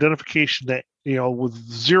signature identification that, with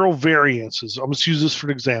zero variances, I'm just use this for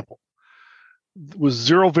an example. With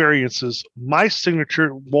zero variances, my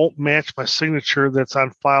signature won't match my signature that's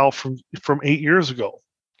on file from 8 years ago,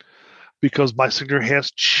 because my signature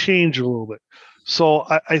has changed a little bit. So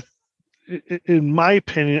I in my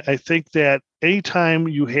opinion, I think that anytime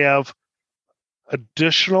you have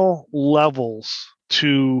additional levels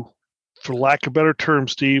to, for lack of a better term,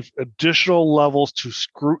 Steve, additional levels to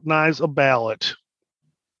scrutinize a ballot,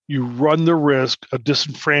 you run the risk of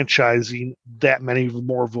disenfranchising that many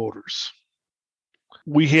more voters.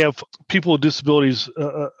 We have people with disabilities,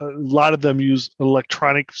 a lot of them use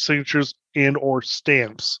electronic signatures and or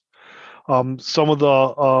stamps. Some of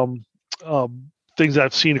the things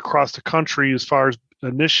I've seen across the country as far as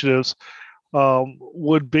initiatives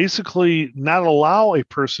would basically not allow a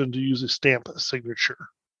person to use a stamp signature.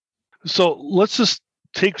 So let's just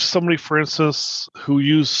take somebody, for instance, who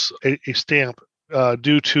use a stamp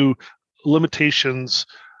due to limitations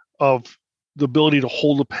of the ability to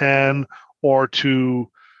hold a pen or to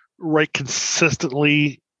write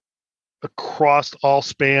consistently across all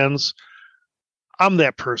spans. I'm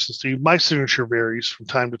that person, Steve. My signature varies from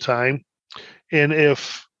time to time. And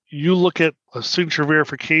if you look at a signature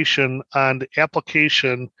verification on the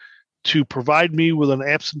application to provide me with an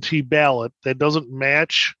absentee ballot that doesn't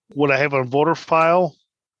match what I have on voter file,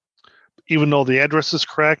 even though the address is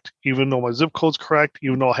correct, even though my zip code's correct,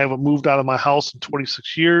 even though I haven't moved out of my house in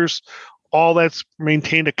 26 years, all that's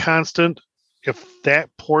maintained a constant. If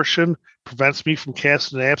that portion prevents me from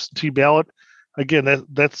casting an absentee ballot, again,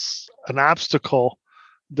 that's an obstacle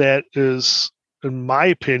that is, in my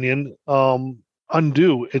opinion,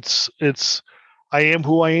 undue. It's I am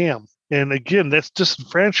who I am. And again, that's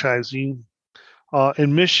disenfranchising.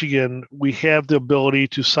 In Michigan, we have the ability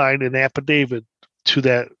to sign an affidavit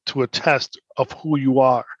to attest of who you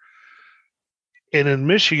are. And in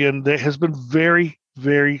Michigan, that has been very,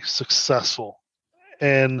 very successful.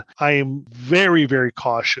 And I am very, very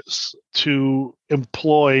cautious to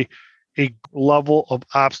employ a level of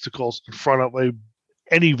obstacles in front of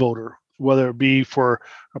any voter, whether it be for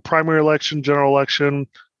a primary election, general election,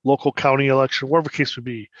 local county election, whatever the case would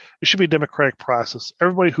be. It should be a democratic process.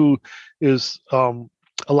 Everybody who is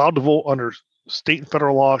allowed to vote under state and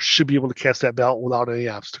federal law should be able to cast that ballot without any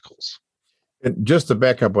obstacles. And just to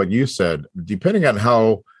back up what you said, depending on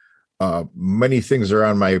how many things are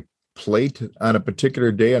on my plate on a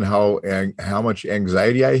particular day and how much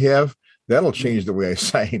anxiety I have, that'll change the way I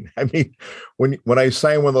sign. I mean, when I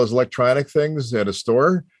sign one of those electronic things at a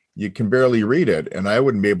store, you can barely read it, and I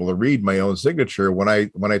wouldn't be able to read my own signature when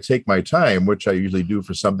I take my time, which I usually do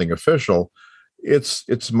for something official.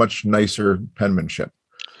 it's much nicer penmanship.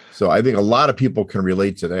 So I think a lot of people can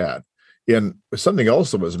relate to that. And something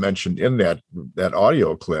else that was mentioned in that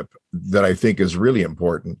audio clip that I think is really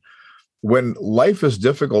important. When life is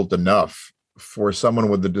difficult enough for someone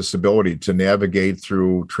with a disability to navigate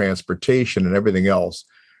through transportation and everything else,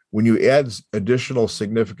 when you add additional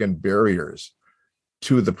significant barriers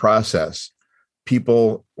to the process,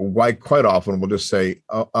 people quite often will just say,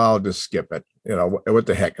 oh, I'll just skip it. What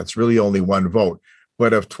the heck? It's really only one vote.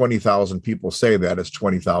 But if 20,000 people say that, it's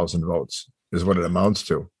 20,000 votes is what it amounts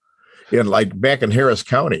to. And like back in Harris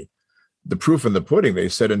County, the proof in the pudding, they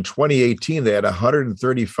said in 2018, they had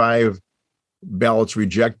 135 ballots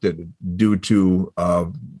rejected due to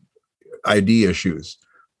ID issues.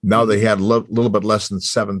 Now they had a little bit less than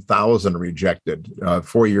 7,000 rejected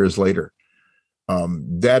 4 years later.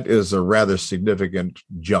 That is a rather significant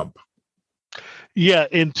jump. Yeah,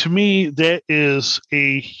 and to me, that is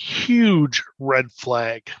a huge red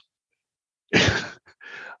flag.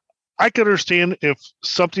 I could understand if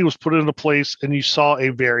something was put into place and you saw a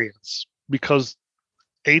variance, because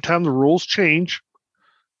anytime the rules change,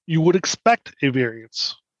 you would expect a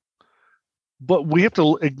variance. But we have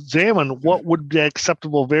to examine what would the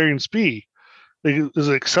acceptable variance be. Is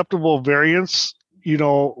an acceptable variance,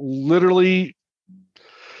 literally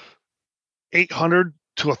 800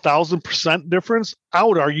 to 1,000% difference? I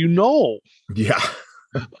would argue no. Yeah.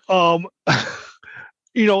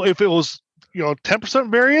 If it was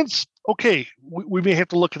 10% variance, okay, we may have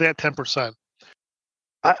to look at that 10%.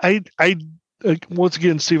 I once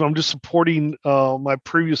again, Steve, I'm just supporting my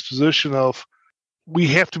previous position of we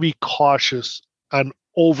have to be cautious on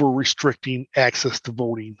over restricting access to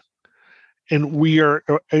voting. And we are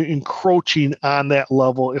encroaching on that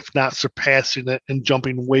level, if not surpassing it and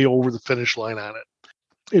jumping way over the finish line on it.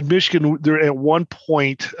 In Michigan, there at one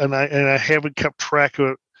point, and I haven't kept track of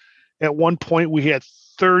it, at one point we had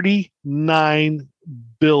 39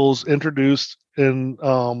 bills introduced in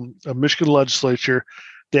a Michigan legislature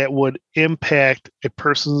that would impact a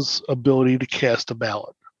person's ability to cast a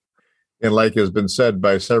ballot. And like has been said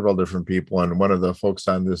by several different people, and one of the folks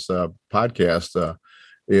on this podcast,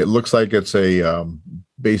 it looks like it's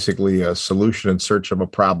basically a solution in search of a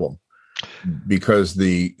problem, because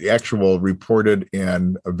the actual reported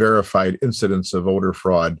and verified incidence of voter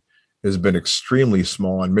fraud has been extremely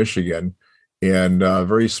small in Michigan and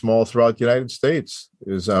very small throughout the United States.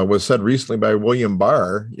 Was said recently by William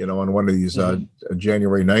Barr, on one of these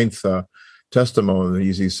January 9th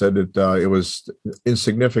testimonies. He said that it was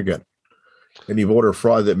insignificant. Any voter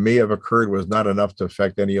fraud that may have occurred was not enough to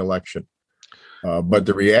affect any election. But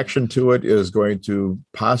the reaction to it is going to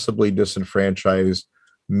possibly disenfranchise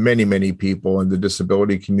many, many people in the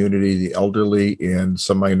disability community, the elderly, and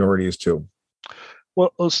some minorities too.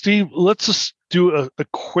 Well, Steve, let's just do a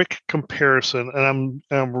quick comparison. And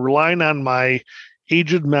I'm relying on my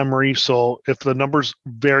aged memory, so if the numbers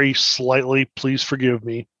vary slightly, please forgive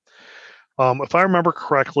me. If I remember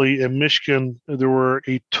correctly, in Michigan, there were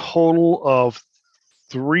a total of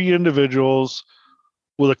 3 individuals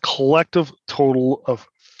with a collective total of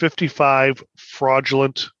 55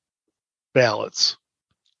 fraudulent ballots.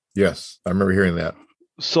 Yes, I remember hearing that.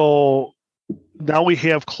 So now we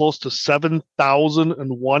have close to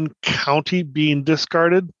 7,001 county being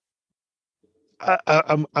discarded.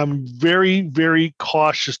 I'm very, very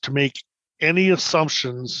cautious to make any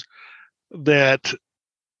assumptions that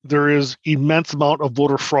there is immense amount of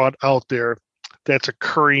voter fraud out there that's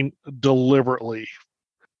occurring deliberately.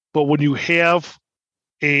 But when you have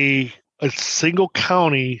a single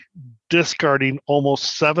county discarding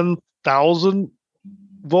almost 7,000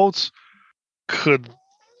 votes, could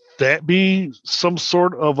that be some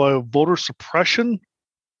sort of a voter suppression?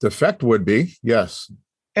 The effect would be, yes.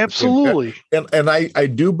 Absolutely. And I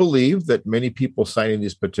do believe that many people signing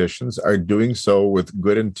these petitions are doing so with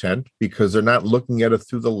good intent, because they're not looking at it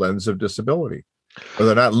through the lens of disability, or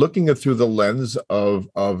they're not looking at it through the lens of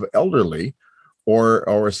elderly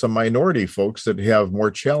or some minority folks that have more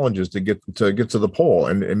challenges to get to the poll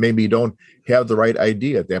and maybe don't have the right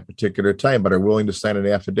ID at that particular time, but are willing to sign an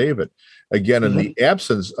affidavit. Again, in the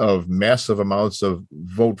absence of massive amounts of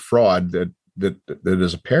vote fraud that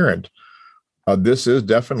is apparent, this is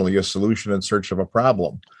definitely a solution in search of a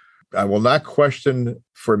problem. I will not question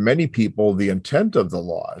for many people the intent of the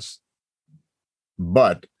laws,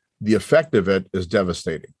 but the effect of it is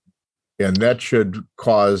devastating. And that should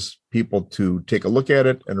cause people to take a look at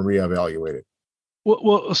it and reevaluate it.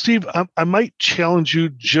 Well, Steve, I might challenge you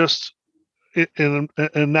just in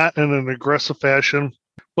not in an aggressive fashion,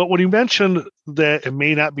 but when you mentioned that it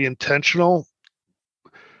may not be intentional,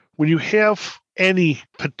 when you have any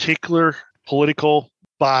particular political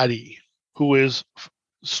body who is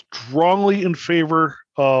strongly in favor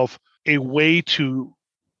of a way to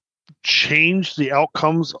change the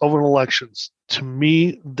outcomes of an elections. To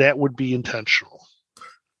me, that would be intentional.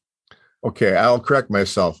 Okay, I'll correct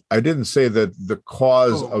myself. I didn't say that the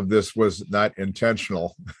cause of this was not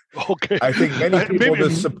intentional. Okay. I think many people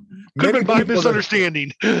could have been my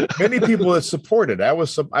misunderstanding. Many people that supported. I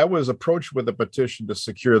was approached with a petition to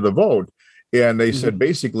secure the vote, and they said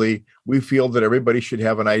basically we feel that everybody should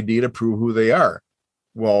have an ID to prove who they are.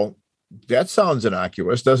 Well, that sounds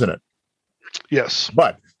innocuous, doesn't it? Yes.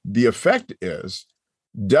 But the effect is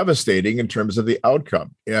devastating in terms of the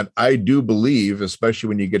outcome. And I do believe, especially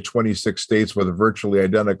when you get 26 states with virtually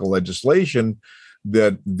identical legislation,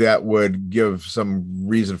 that would give some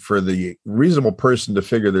reason for the reasonable person to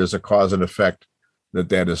figure there's a cause and effect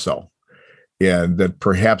that is so. And that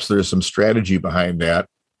perhaps there's some strategy behind that,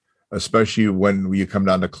 especially when you come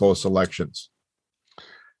down to close elections.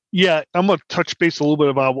 Yeah, I'm going to touch base a little bit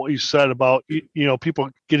about what you said about, people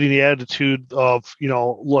getting the attitude of,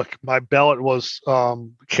 look, my ballot was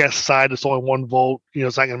cast aside. It's only one vote.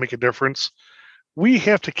 It's not going to make a difference. We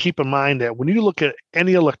have to keep in mind that when you look at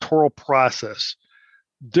any electoral process,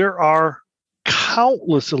 there are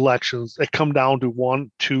countless elections that come down to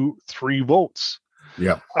 1, 2, 3 votes.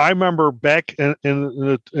 Yeah, I remember back in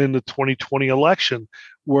the 2020 election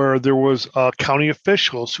where there was county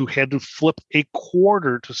officials who had to flip a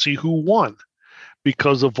quarter to see who won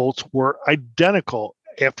because the votes were identical.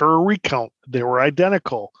 After a recount, they were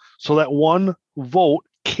identical. So that one vote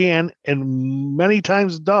can, and many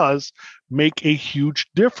times does, make a huge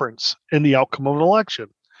difference in the outcome of an election.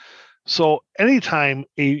 So anytime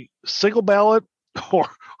a single ballot or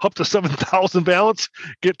up to 7,000 ballots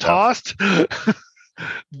get tossed,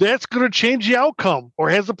 that's going to change the outcome or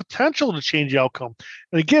has the potential to change the outcome.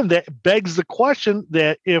 And again, that begs the question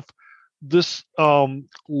that if this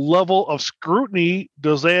level of scrutiny,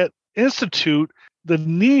 does that institute the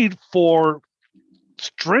need for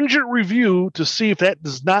stringent review to see if that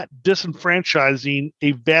is not disenfranchising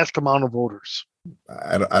a vast amount of voters?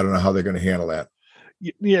 I don't know how they're going to handle that.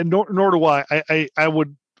 Yeah, nor do I. I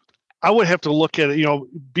would have to look at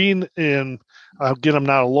it. Being in, again, I'm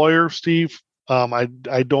not a lawyer, Steve. I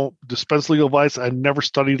don't dispense legal advice. I never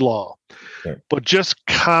studied law, but just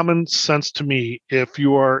common sense to me. If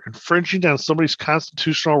you are infringing on somebody's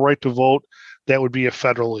constitutional right to vote, that would be a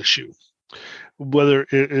federal issue. Whether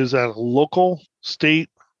it is at a local, state,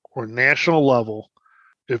 or national level,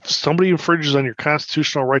 if somebody infringes on your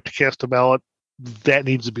constitutional right to cast a ballot, that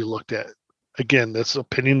needs to be looked at. Again, that's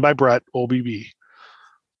opinion by Brett, OBB.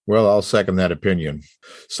 Well, I'll second that opinion.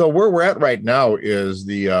 So where we're at right now is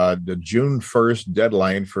the June 1st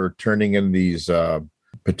deadline for turning in these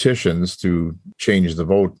petitions to change the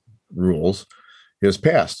vote rules is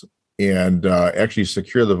passed. And actually,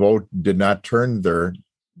 Secure the Vote did not turn their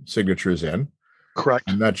signatures in. Correct.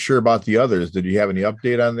 I'm not sure about the others. Did you have any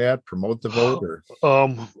update on that? Promote the vote?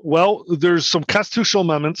 Or? Well, there's some constitutional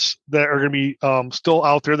amendments that are going to be still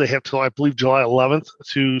out there. They have till, I believe, July 11th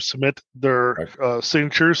to submit their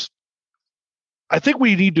signatures. I think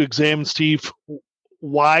we need to examine, Steve,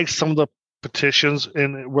 why some of the petitions,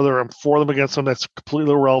 and whether I'm for them, against them, that's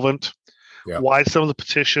completely irrelevant. Yeah. Why some of the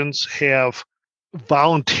petitions have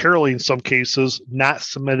voluntarily, in some cases, not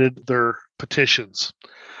submitted their petitions.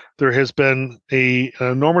 There has been an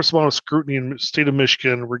enormous amount of scrutiny in the state of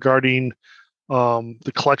Michigan regarding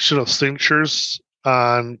the collection of signatures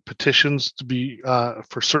on petitions to be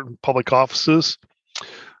for certain public offices.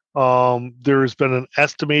 There has been an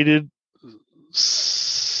estimated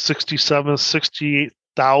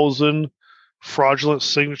 68,000 fraudulent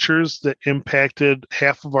signatures that impacted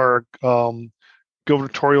half of our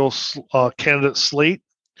gubernatorial candidate slate.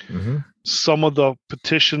 Mm-hmm. Some of the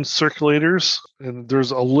petition circulators, and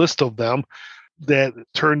there's a list of them, that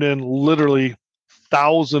turned in literally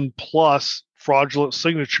 1,000+ fraudulent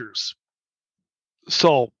signatures.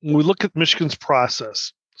 So when we look at Michigan's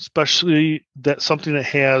process, especially that something that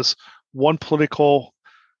has one political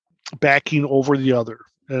backing over the other,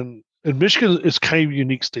 and Michigan is kind of a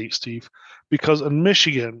unique state, Steve, because in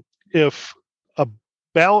Michigan, if a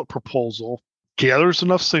ballot proposal gathers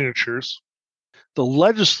enough signatures, the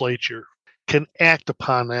legislature can act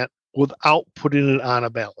upon that without putting it on a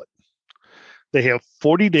ballot. They have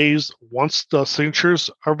 40 days once the signatures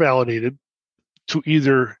are validated to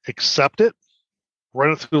either accept it,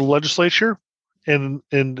 run it through the legislature, and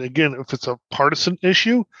again, if it's a partisan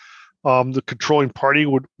issue, the controlling party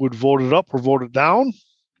would vote it up or vote it down,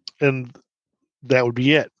 and that would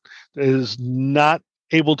be it. It is not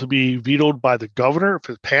able to be vetoed by the governor if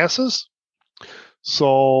it passes.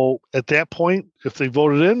 So at that point, if they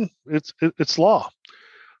voted in, it's law.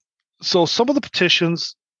 So some of the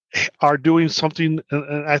petitions are doing something,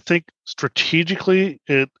 and I think strategically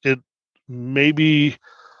it may be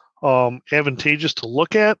advantageous to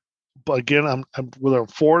look at. But again, I'm whether I'm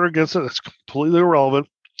for or against it, it's completely irrelevant.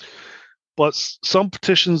 But some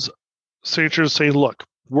petitions signatures say, look,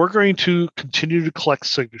 we're going to continue to collect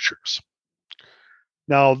signatures.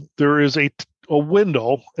 Now there is a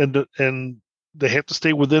window, and they have to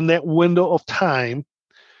stay within that window of time.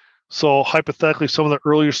 So hypothetically, some of the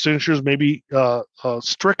earlier signatures may be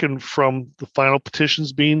stricken from the final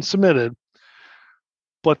petitions being submitted,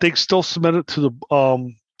 but they still submit it to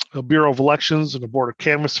the Bureau of Elections and the Board of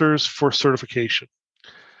Canvassers for certification.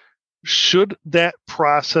 Should that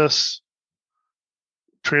process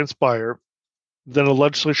transpire, then the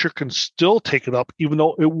legislature can still take it up, even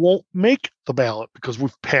though it won't make the ballot because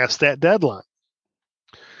we've passed that deadline.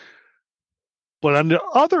 But on the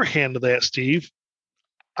other hand of that, Steve,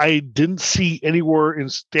 I didn't see anywhere in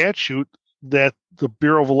statute that the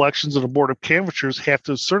Bureau of Elections and the Board of Canvassers have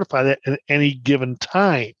to certify that at any given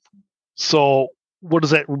time. So what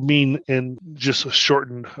does that mean in just a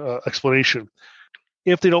shortened explanation?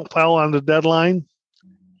 If they don't file on the deadline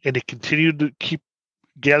and they continue to keep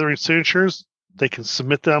gathering signatures, they can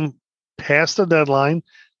submit them past the deadline.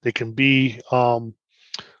 They can be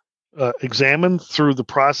examined through the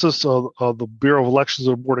process of the Bureau of Elections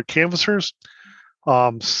and the Board of Canvassers,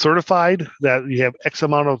 certified that you have X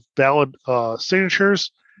amount of valid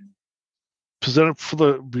signatures, presented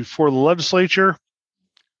before the legislature,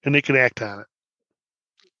 and they can act on it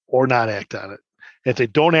or not act on it. If they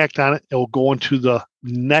don't act on it, it will go into the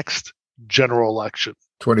next general election.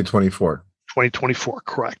 2024. 2024,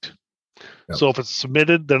 correct. Yep. So if it's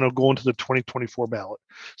submitted, then it'll go into the 2024 ballot.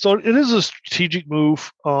 So it is a strategic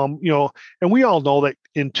move, and we all know that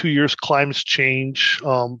in 2 years, climates change,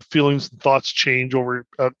 feelings and thoughts change over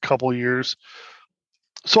a couple of years.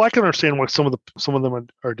 So I can understand why some of them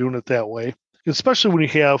are doing it that way, especially when you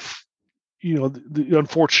have, the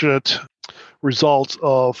unfortunate result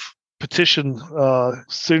of petition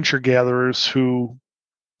signature gatherers who,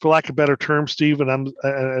 for lack of better term, Steve, and I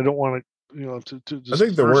don't want to. To I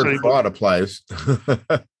think the word fraud applies.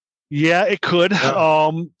 Yeah, it could.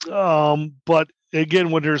 Yeah. But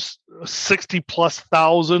again, when there's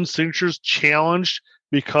 60,000+ signatures challenged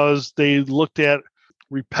because they looked at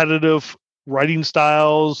repetitive writing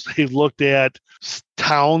styles, they looked at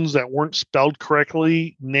towns that weren't spelled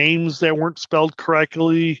correctly, names that weren't spelled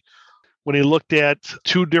correctly, when they looked at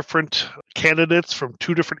two different candidates from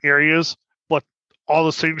two different areas, but all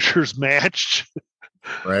the signatures matched.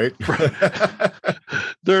 Right.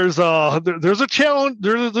 There's a challenge.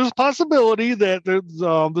 There's a possibility that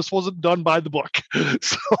this wasn't done by the book.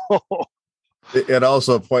 So it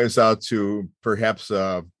also points out to perhaps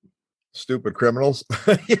stupid criminals.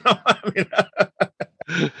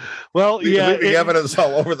 Well, yeah, the evidence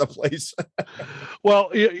all over the place. Well,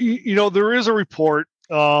 there is a report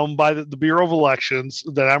by the Bureau of Elections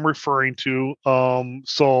that I'm referring to.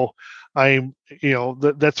 So I'm,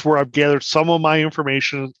 that's where I've gathered some of my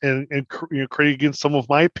information and creating some of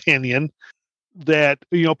my opinion that,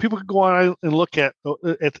 people can go on and look at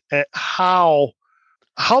how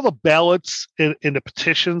the ballots and the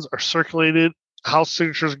petitions are circulated, how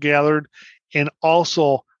signatures are gathered, and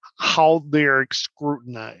also how they're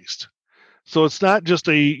scrutinized. So it's not just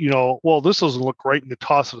this doesn't look right and you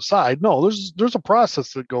toss it aside. No, there's a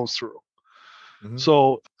process that goes through. Mm-hmm.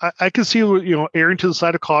 So I can see, erring to the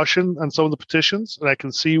side of caution on some of the petitions, and I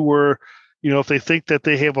can see where, if they think that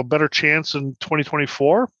they have a better chance in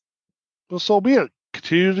 2024, well, so be it.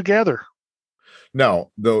 Continue to gather. Now,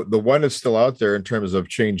 the one that's still out there in terms of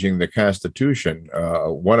changing the Constitution,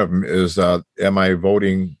 one of them is the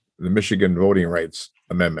Michigan Voting Rights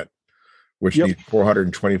Amendment, which needs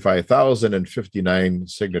 425,059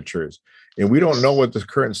 signatures. And we don't know what the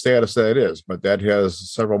current status of that is, but that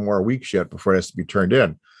has several more weeks yet before it has to be turned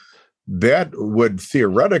in. That would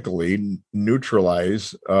theoretically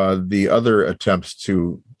neutralize the other attempts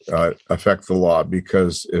to affect the law,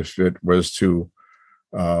 because if it was to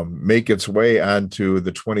make its way onto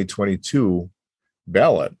the 2022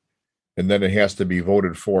 ballot, and then it has to be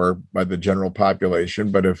voted for by the general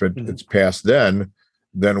population. But if it's passed then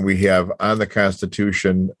we have on the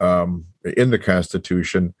Constitution, in the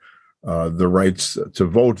Constitution, the rights to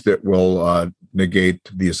vote that will negate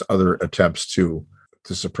these other attempts to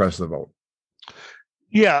suppress the vote.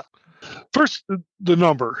 Yeah. First, the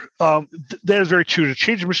number. That is very true. To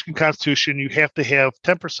change the Michigan Constitution, you have to have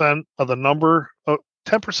 10% of the number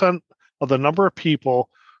of people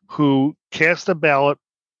who cast a ballot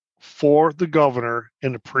for the governor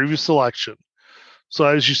in the previous election. So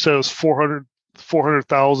as you said, it was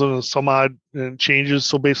 400,000 and some odd and changes.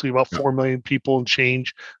 So basically about 4 million people and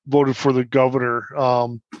change voted for the governor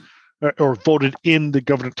or voted in the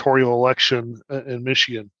gubernatorial election in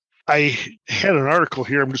Michigan. I had an article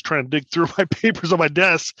here. I'm just trying to dig through my papers on my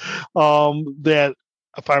desk that,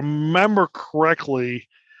 if I remember correctly,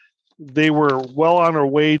 they were well on their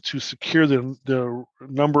way to secure the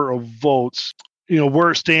number of votes.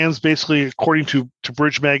 Where it stands, basically, according to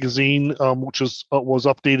Bridge Magazine, which was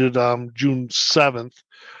updated June 7th,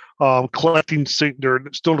 they're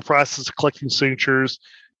still in the process of collecting signatures,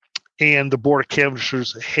 and the Board of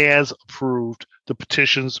Canvassers has approved the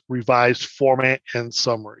petition's revised format and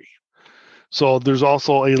summary. So there's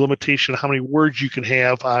also a limitation on how many words you can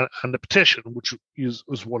have on the petition, which is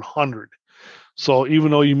 100. So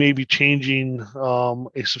even though you may be changing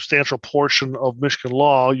a substantial portion of Michigan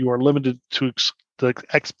law, you are limited to the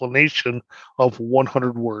explanation of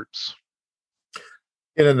 100 words.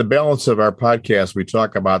 And in the balance of our podcast, we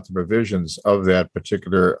talk about the provisions of that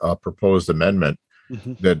particular proposed amendment.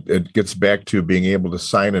 Mm-hmm. That it gets back to being able to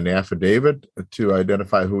sign an affidavit to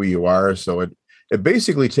identify who you are. So it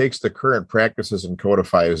basically takes the current practices and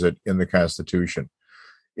codifies it in the Constitution.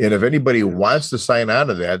 And if anybody wants to sign on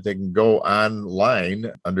to that, they can go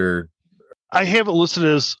online under... I have it listed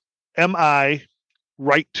as MI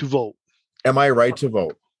right to vote. MI right to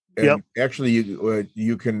vote. And yep. Actually,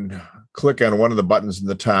 you can click on one of the buttons in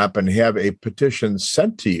the top and have a petition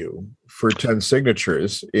sent to you for 10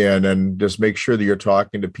 signatures, and then just make sure that you're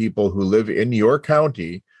talking to people who live in your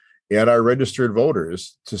county and are registered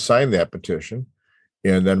voters to sign that petition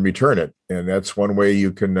and then return it. And that's one way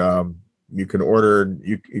you can order,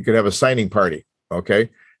 you can have a signing party. Okay.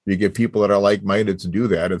 You get people that are like-minded to do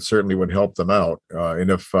that. It certainly would help them out.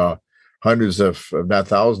 And if hundreds of, if not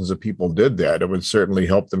thousands of people did that, it would certainly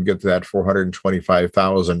help them get to that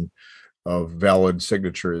 425,000 of valid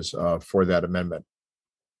signatures for that amendment.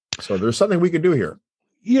 So there's something we can do here.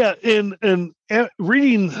 Yeah, and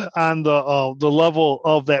reading on the level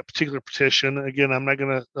of that particular petition, again, I'm not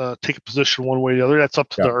going to take a position one way or the other. That's up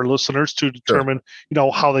to our listeners to determine,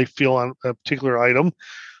 how they feel on a particular item.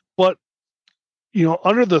 But,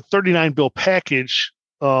 under the 39 bill package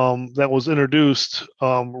that was introduced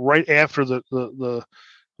right after the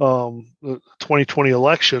 2020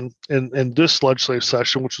 election and this legislative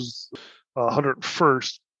session, which was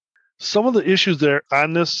 101st, some of the issues there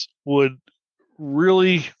on this would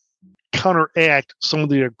really counteract some of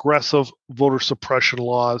the aggressive voter suppression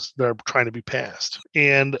laws that are trying to be passed.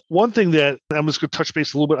 And one thing that I'm just going to touch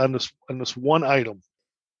base a little bit on this one item.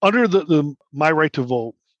 Under the My Right to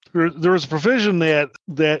Vote, there is a provision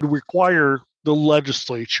that require the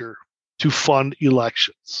legislature to fund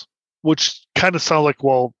elections, which kind of sounds like,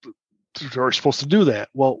 well, they're supposed to do that.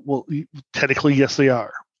 Well, technically, yes, they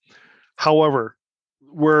are. However,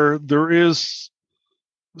 where there is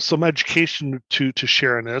some education to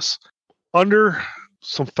share in this, under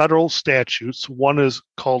some federal statutes, one is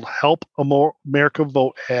called Help America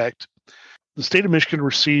Vote Act. The state of Michigan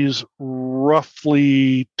receives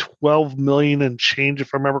roughly $12 million and change,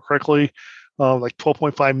 if I remember correctly, like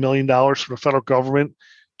 $12.5 million from the federal government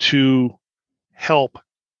to help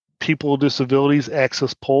people with disabilities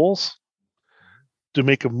access polls, to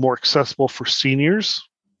make them more accessible for seniors,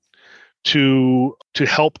 to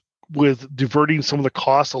help with diverting some of the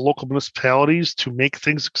costs of local municipalities to make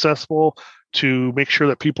things accessible, to make sure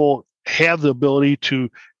that people have the ability to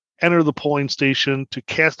enter the polling station, to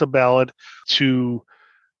cast a ballot, to,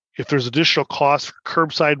 if there's additional costs for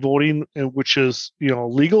curbside voting, which is,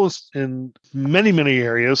 legal in many, many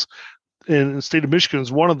areas, and the state of Michigan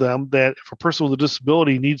is one of them, that if a person with a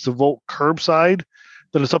disability needs to vote curbside,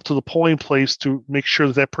 then it's up to the polling place to make sure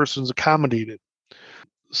that person is accommodated.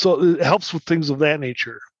 So it helps with things of that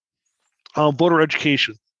nature. Voter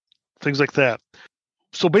education, things like that.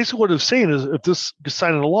 So basically what it's saying is, if this gets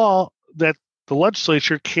signed into law, that the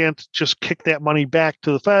legislature can't just kick that money back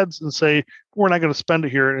to the feds and say, we're not going to spend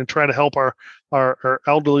it here and try to help our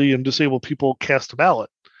elderly and disabled people cast a ballot.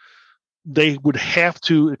 They would have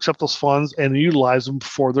to accept those funds and utilize them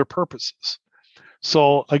for their purposes.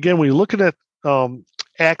 So again, when you're looking at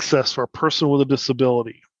access for a person with a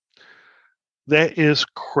disability, that is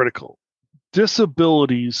critical.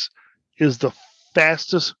 Disabilities is the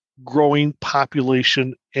fastest growing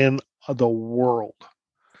population in the world.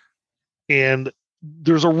 And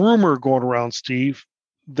there's a rumor going around, Steve,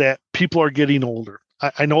 that people are getting older.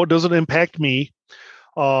 I know it doesn't impact me.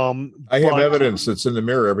 I have evidence that's in the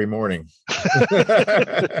mirror every morning.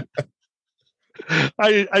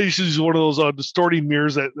 I used to use one of those distorting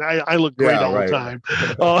mirrors that I look great all the time.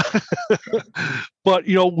 But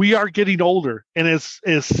we are getting older, and as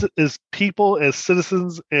people, as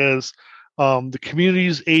citizens, as The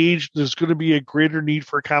community's age, there's going to be a greater need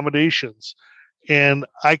for accommodations. And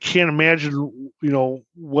I can't imagine,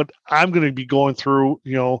 what I'm going to be going through,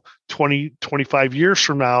 20, 25 years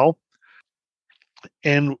from now.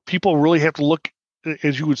 And people really have to look,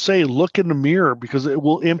 as you would say, look in the mirror, because it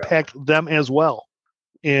will impact them as well.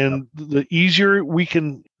 And the easier we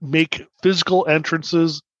can make physical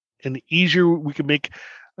entrances, and the easier we can make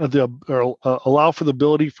allow for the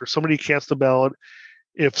ability for somebody to cast a ballot.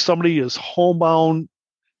 If somebody is homebound,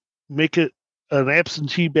 make it an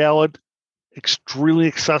absentee ballot extremely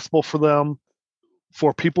accessible for them.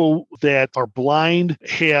 For people that are blind,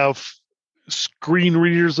 have screen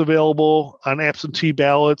readers available on absentee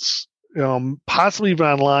ballots, possibly even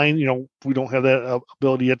online. We don't have that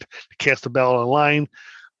ability yet to cast a ballot online,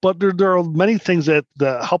 but there are many things that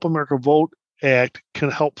the Help America Vote Act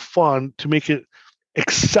can help fund to make it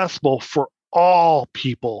accessible for all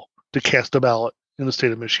people to cast a ballot in the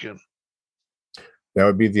state of Michigan. That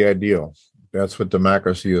would be the ideal. That's what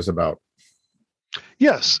democracy is about.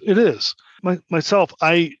 Yes, it is. Myself,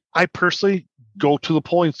 I personally go to the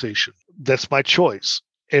polling station. That's my choice.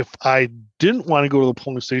 If I didn't want to go to the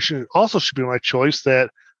polling station, it also should be my choice that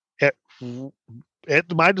at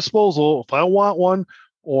my disposal, if I want one,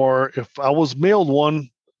 or if I was mailed one,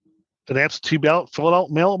 an absentee ballot, fill it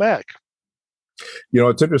out, mail it back.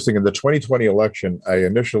 It's interesting. In the 2020 election, I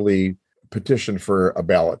initially petitioned for a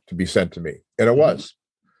ballot to be sent to me, and it was.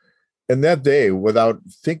 And that day, without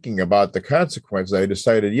thinking about the consequences, I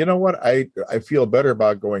decided, you know what, I feel better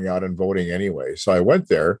about going out and voting anyway. So I went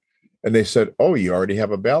there, and they said, oh, you already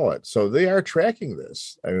have a ballot. So they are tracking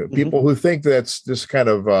this. People who think that's this kind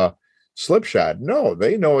of slipshod, no,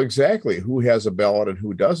 they know exactly who has a ballot and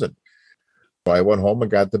who doesn't. So I went home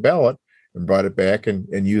and got the ballot and brought it back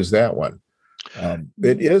and used that one.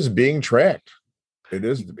 It is being tracked. It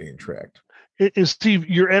is being tracked. And Steve,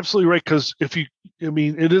 you're absolutely right, because it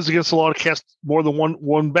is against the law to cast more than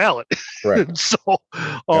one ballot. Right. So,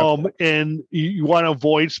 and you want to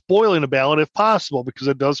avoid spoiling a ballot if possible, because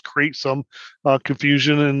it does create some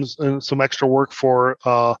confusion and some extra work for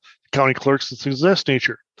county clerks and things of this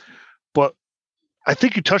nature. But I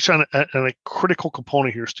think you touched on a critical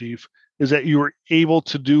component here, Steve, is that you were able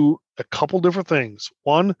to do a couple different things.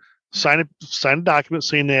 One, sign a document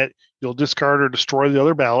saying that you'll discard or destroy the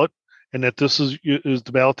other ballot, and that this is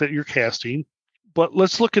the ballot that you're casting. But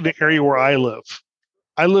let's look at the area where I live.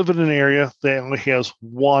 I live in an area that only has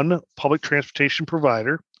one public transportation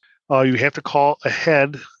provider. You have to call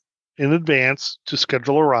ahead in advance to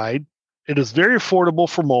schedule a ride. It is very affordable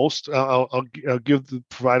for most. I'll give the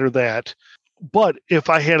provider that. But if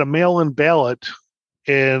I had a mail-in ballot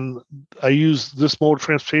and I use this mode of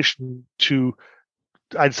transportation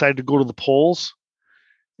I decided to go to the polls,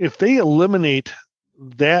 if they eliminate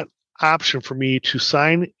that option for me to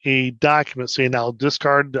sign a document saying I'll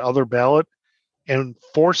discard the other ballot and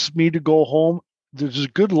force me to go home, there's a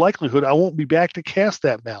good likelihood I won't be back to cast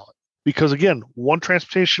that ballot. Because again, one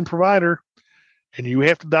transportation provider, and you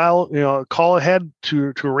have to call ahead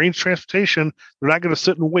to arrange transportation. They're not going to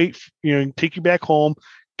sit and wait, take you back home,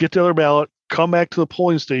 get the other ballot, come back to the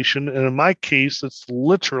polling station. And in my case, it's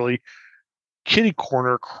literally kitty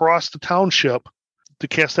corner across the township to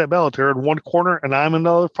cast that ballot. They're in one corner and I'm in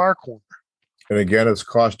another far corner. And again, it's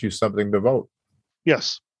cost you something to vote.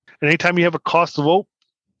 Yes. And anytime you have a cost to vote,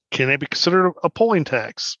 can that be considered a polling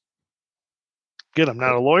tax? Again, I'm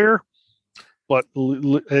not a lawyer, but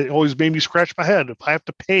it always made me scratch my head. If I have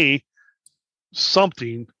to pay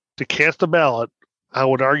something to cast a ballot, I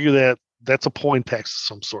would argue that that's a polling tax of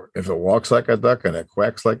some sort. If it walks like a duck and it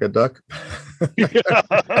quacks like a duck.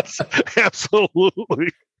 Yes, absolutely.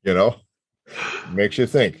 Makes you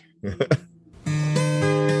think.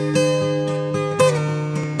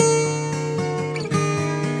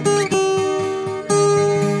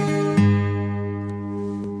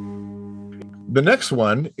 The next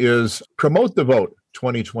one is Promote the Vote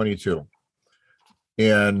 2022.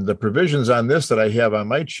 And the provisions on this that I have on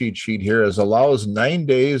my cheat sheet here is allows 9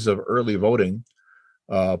 days of early voting,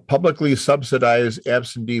 publicly subsidize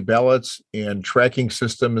absentee ballots, and tracking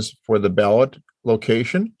systems for the ballot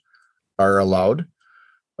location are allowed.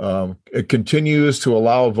 It continues to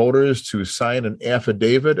allow voters to sign an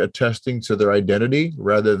affidavit attesting to their identity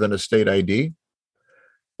rather than a state ID.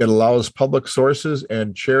 It allows public sources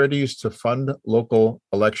and charities to fund local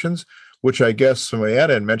elections, which I guess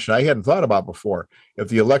Samantha had mentioned I hadn't thought about before. If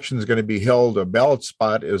the election is going to be held, a ballot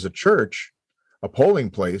spot is a church, a polling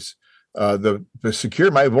place, the Secure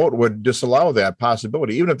My Vote would disallow that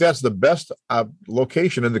possibility. Even if that's the best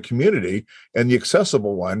location in the community and the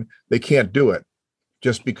accessible one, they can't do it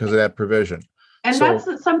just because of that provision. And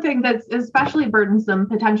that's something that's especially burdensome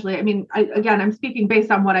potentially. I mean, I'm speaking based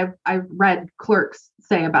on what I've read clerks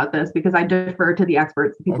say about this, because I defer to the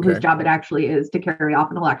experts, the people whose job it actually is to carry off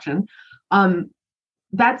an election.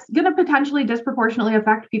 That's going to potentially disproportionately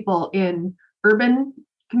affect people in urban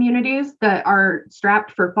communities that are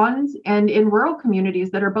strapped for funds and in rural communities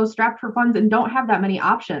that are both strapped for funds and don't have that many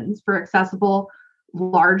options for accessible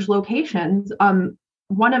large locations.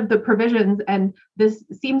 One of the provisions, and this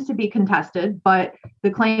seems to be contested, but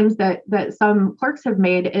the claims that some clerks have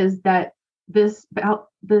made is that this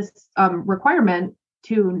requirement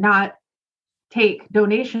to not take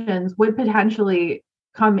donations would potentially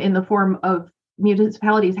come in the form of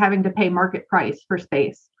municipalities having to pay market price for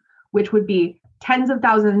space, which would be tens of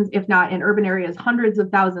thousands, if not in urban areas, hundreds of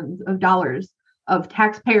thousands of dollars of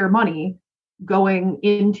taxpayer money going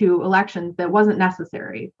into elections that wasn't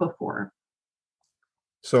necessary before.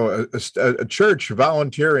 So a church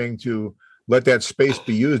volunteering to let that space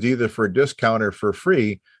be used either for a discount or for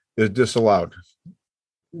free is disallowed.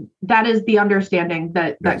 That is the understanding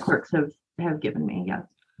that clerks have given me, yes.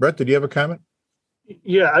 Brett, did you have a comment?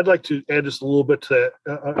 Yeah, I'd like to add just a little bit to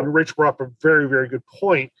that. Rachel brought up a very, very good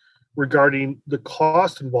point regarding the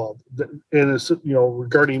cost involved, and it's,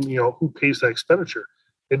 regarding who pays that expenditure.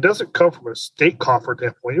 It doesn't come from a state coffer at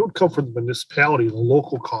that point. It would come from the municipality, the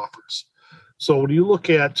local coffers. So when you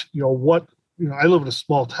look at, I live in a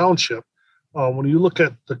small township. When you look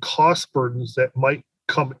at the cost burdens that might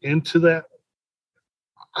come into that,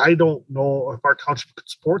 I don't know if our township could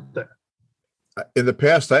support that. In the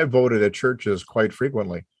past, I've voted at churches quite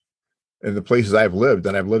frequently in the places I've lived,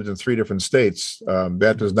 and I've lived in 3 different states.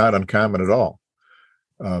 That is not uncommon at all.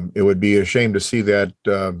 It would be a shame to see that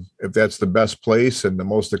if that's the best place and the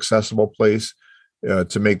most accessible place,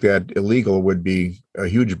 to make that illegal would be a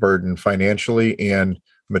huge burden financially and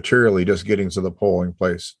materially, just getting to the polling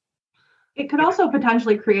place. It could also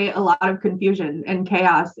potentially create a lot of confusion and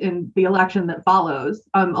chaos in the election that follows.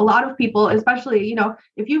 A lot of people, especially,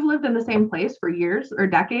 if you've lived in the same place for years or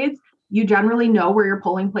decades, you generally know where your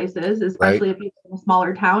polling place is, especially if you live in a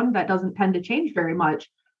smaller town that doesn't tend to change very much.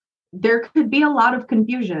 There could be a lot of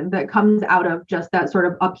confusion that comes out of just that sort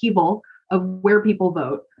of upheaval of where people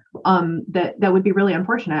vote. That would be really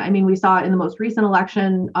unfortunate. I mean, we saw in the most recent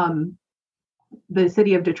election, the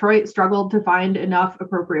city of Detroit struggled to find enough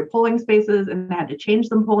appropriate polling spaces and had to change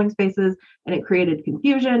some polling spaces, and it created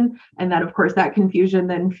confusion. And then, of course, that confusion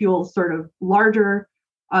then fuels sort of larger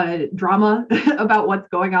drama about what's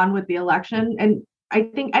going on with the election. And I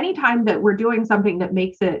think anytime that we're doing something that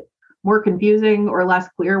makes it more confusing or less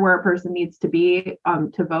clear where a person needs to be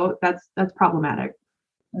to vote, that's problematic.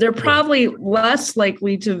 They're probably less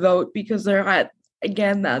likely to vote because they're at,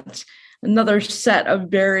 again, that's another set of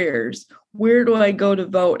barriers. Where do I go to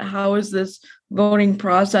vote? How is this voting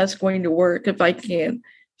process going to work if I can't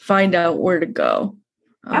find out where to go?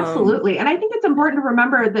 Absolutely. And I think it's important to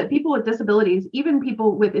remember that people with disabilities, even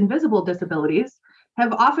people with invisible disabilities,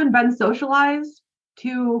 have often been socialized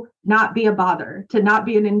to not be a bother, to not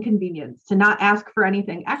be an inconvenience, to not ask for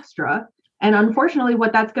anything extra. And unfortunately,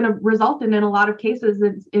 what that's going to result in a lot of cases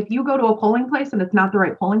is if you go to a polling place and it's not the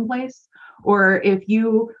right polling place, or if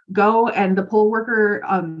you go and the poll worker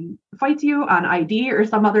fights you on ID or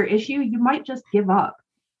some other issue, you might just give up.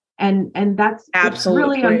 And that's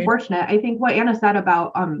really unfortunate. I think what Anna said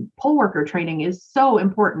about poll worker training is so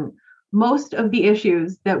important. Most of the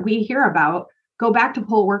issues that we hear about go back to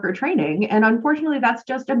poll worker training. And unfortunately, that's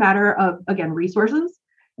just a matter of, again, resources.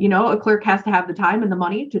 A clerk has to have the time and the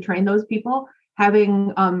money to train those people.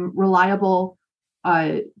 Having reliable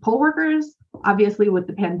poll workers, obviously with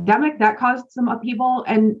the pandemic, that caused some upheaval,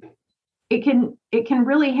 and it can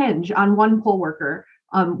really hinge on one poll worker,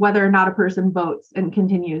 whether or not a person votes and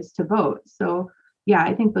continues to vote. So yeah,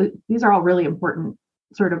 I think these are all really important,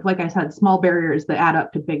 sort of, like I said, small barriers that add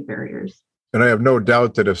up to big barriers. And I have no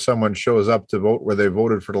doubt that if someone shows up to vote where they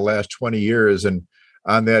voted for the last 20 years and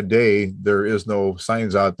on that day there is no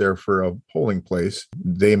signs out there for a polling place,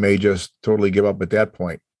 they may just totally give up at that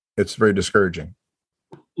point. It's very discouraging.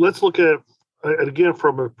 Let's look at it again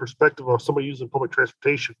from a perspective of somebody using public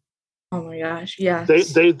transportation. Oh my gosh, yeah.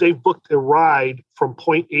 They booked a ride from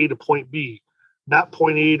point A to point B, not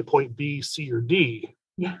point A to point B, C, or D.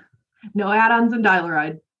 Yeah. No add-ons and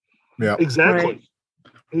dial-a-ride. Yeah. Exactly. Right.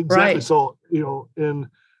 Exactly. Right. So, and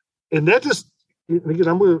that just, again,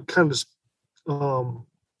 I'm going to kind of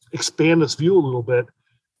expand this view a little bit.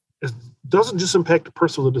 It doesn't just impact a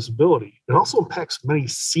person with a disability. It also impacts many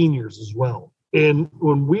seniors as well. And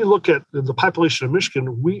when we look at the population of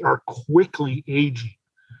Michigan, we are quickly aging.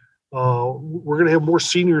 We're going to have more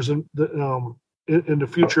seniors in the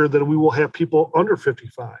future than we will have people under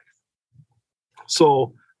 55.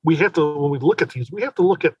 So we have to, when we look at these, we have to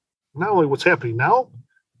look at not only what's happening now,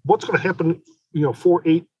 what's going to happen, 4,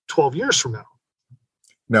 8, 12 years from now.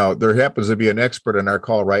 Now, there happens to be an expert on our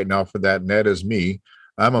call right now for that, and that is me.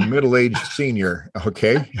 I'm a middle-aged senior,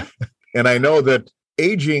 okay? And I know that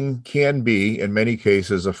aging can be, in many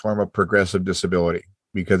cases, a form of progressive disability,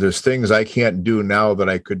 because there's things I can't do now that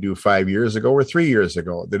I could do 5 years ago or 3 years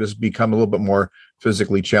ago that has become a little bit more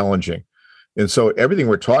physically challenging. And so everything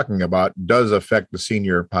we're talking about does affect the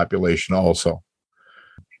senior population also.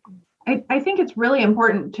 I think it's really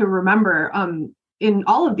important to remember in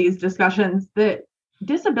all of these discussions that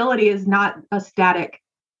disability is not a static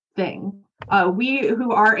thing. We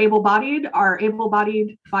who are able-bodied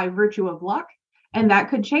by virtue of luck, and that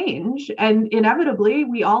could change. And inevitably,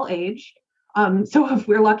 we all age. So if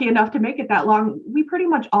we're lucky enough to make it that long, we pretty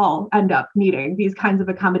much all end up needing these kinds of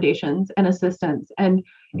accommodations and assistance. And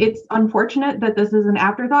it's unfortunate that this is an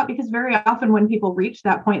afterthought, because very often when people reach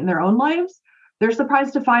that point in their own lives, they're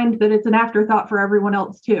surprised to find that it's an afterthought for everyone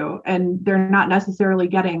else too, and they're not necessarily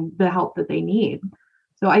getting the help that they need.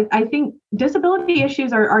 So I think disability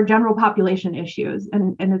issues are general population issues,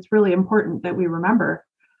 and it's really important that we remember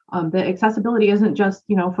that accessibility isn't just,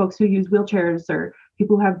 folks who use wheelchairs or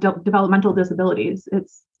people who have developmental disabilities.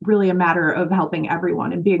 It's really a matter of helping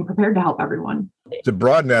everyone and being prepared to help everyone. To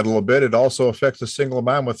broaden that a little bit, it also affects a single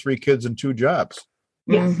mom with 3 kids and 2 jobs.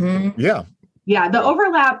 Yes. Mm-hmm. Yeah. Yeah, the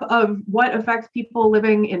overlap of what affects people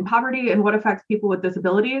living in poverty and what affects people with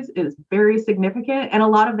disabilities is very significant. And a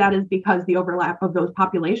lot of that is because the overlap of those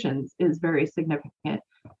populations is very significant.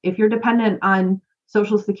 If you're dependent on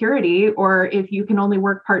Social Security, or if you can only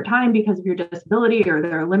work part-time because of your disability, or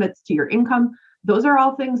there are limits to your income, those are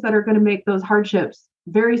all things that are going to make those hardships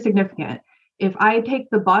very significant. If I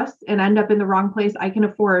take the bus and end up in the wrong place, I can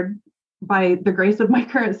afford, by the grace of my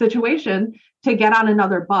current situation, to get on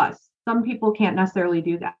another bus. Some people can't necessarily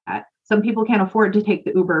do that. Some people can't afford to take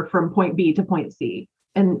the Uber from point B to point C.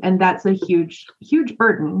 And that's a huge, huge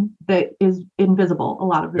burden that is invisible a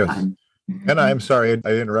lot of the time. And I'm sorry,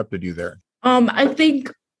 I interrupted you there. I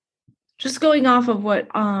think just going off of what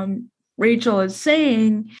Rachel is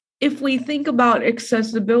saying, if we think about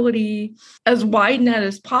accessibility as wide net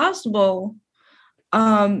as possible,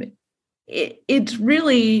 it's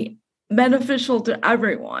really beneficial to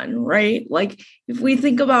everyone, right? Like if we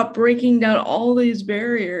think about breaking down all these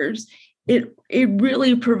barriers, it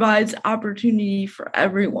really provides opportunity for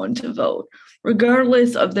everyone to vote,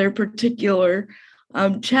 regardless of their particular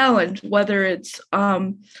challenge, whether it's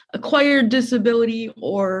acquired disability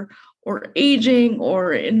or aging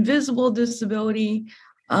or invisible disability.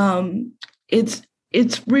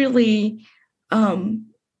 It's really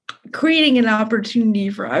creating an opportunity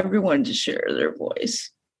for everyone to share their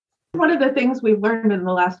voice. One of the things we've learned in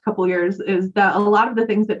the last couple of years is that a lot of the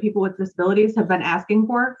things that people with disabilities have been asking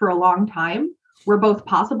for a long time were both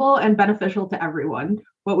possible and beneficial to everyone.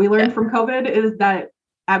 What we learned from COVID is that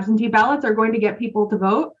absentee ballots are going to get people to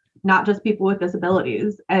vote, not just people with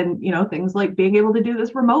disabilities. And, things like being able to do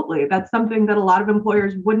this remotely, that's something that a lot of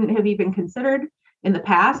employers wouldn't have even considered in the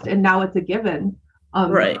past. And now it's a given.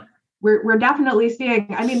 Right. We're definitely seeing,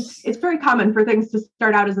 it's very common for things to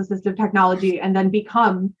start out as assistive technology and then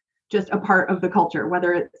become just a part of the culture,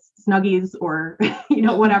 whether it's Snuggies or,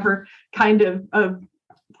 whatever kind of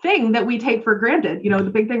thing that we take for granted. The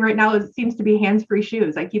big thing right now seems to be hands-free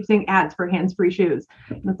shoes. I keep seeing ads for hands-free shoes.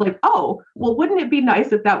 And it's like, oh, well, wouldn't it be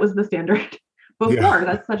nice if that was the standard before? Yeah.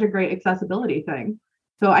 That's such a great accessibility thing.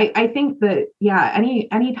 So I think that,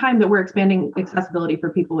 any time that we're expanding accessibility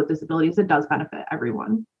for people with disabilities, it does benefit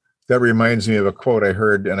everyone. That reminds me of a quote I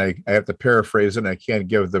heard, and I have to paraphrase it, and I can't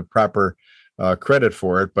give the proper credit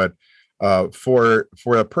for it, but for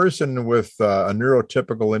a person with a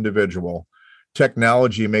neurotypical individual,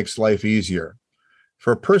 technology makes life easier.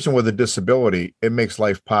 For a person with a disability, it makes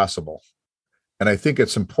life possible. And I think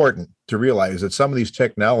it's important to realize that some of these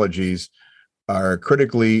technologies are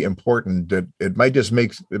critically important, that it might just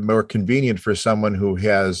make it more convenient for someone who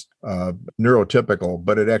has neurotypical,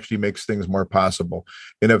 but it actually makes things more possible.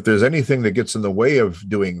 And if there's anything that gets in the way of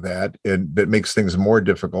doing that and that makes things more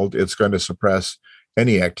difficult, it's going to suppress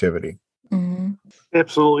any activity. Mm-hmm.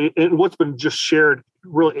 Absolutely. And what's been just shared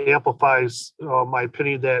really amplifies my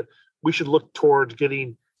opinion that we should look towards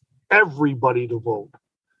getting everybody to vote,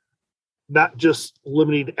 not just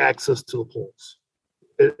limiting access to the polls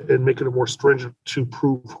and making it more stringent to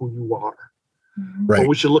prove who you are. Right. But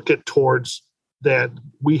we should look at towards that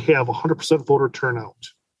we have 100% voter turnout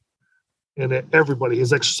and that everybody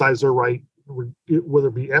has exercised their right, whether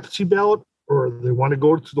it be absentee ballot or they want to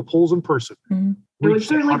go to the polls in person. Mm-hmm. It would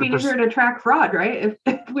certainly be easier to track fraud, right?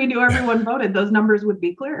 If we knew everyone voted, those numbers would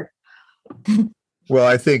be clear. Well,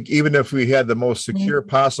 I think even if we had the most secure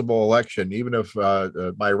possible election, even if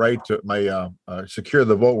my right to secure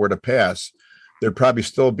the vote were to pass, there'd probably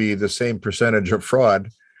still be the same percentage of fraud.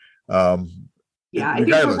 Yeah, I think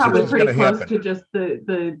we're probably pretty close to just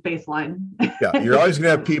the baseline. Yeah, you're always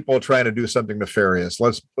going to have people trying to do something nefarious.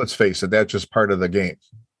 Let's face it, that's just part of the game.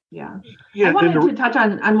 Yeah. I wanted to touch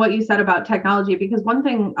on what you said about technology, because one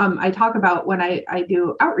thing I talk about when I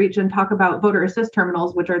do outreach and talk about voter assist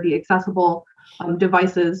terminals, which are the accessible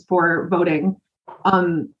devices for voting.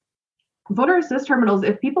 Voter assist terminals,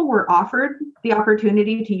 if people were offered the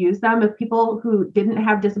opportunity to use them, if people who didn't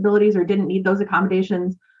have disabilities or didn't need those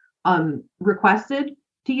accommodations requested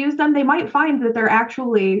to use them, they might find that they're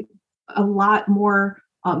actually a lot more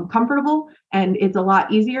comfortable, and it's a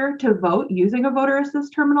lot easier to vote using a voter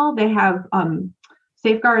assist terminal. They have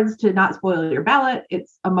safeguards to not spoil your ballot.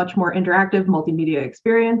 It's a much more interactive multimedia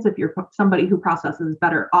experience. If you're somebody who processes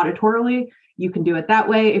better auditorily, you can do it that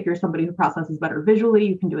way. If you're somebody who processes better visually,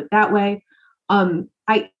 you can do it that way.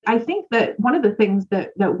 I think that one of the things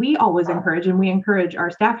that we always encourage, and we encourage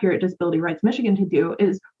our staff here at Disability Rights Michigan to do,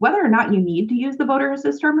 is whether or not you need to use the voter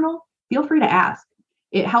assist terminal, feel free to ask.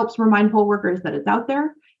 It helps remind poll workers that it's out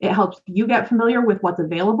there. It helps you get familiar with what's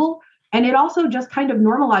available. And it also just kind of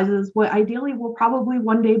normalizes what ideally will probably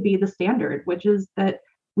one day be the standard, which is that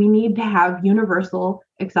we need to have universal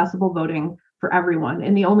accessible voting for everyone.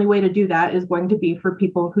 And the only way to do that is going to be for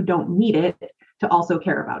people who don't need it to also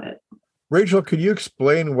care about it. Rachel, could you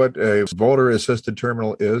explain what a voter assisted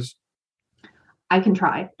terminal is? I can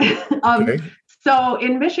try. Okay. So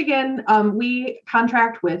in Michigan, we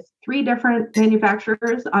contract with 3 different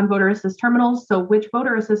manufacturers on voter assist terminals. So which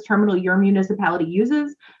voter assist terminal your municipality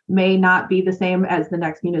uses may not be the same as the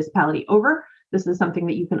next municipality over. This is something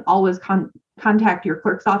that you can always contact your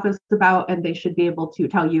clerk's office about, and they should be able to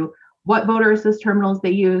tell you what voter assist terminals they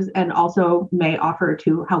use, and also may offer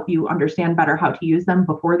to help you understand better how to use them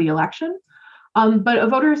before the election. But a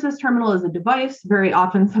voter assist terminal is a device, very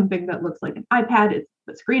often something that looks like an iPad. It's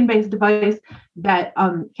a screen-based device that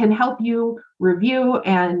can help you review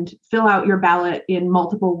and fill out your ballot in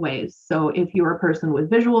multiple ways. So if you're a person with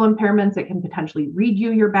visual impairments, it can potentially read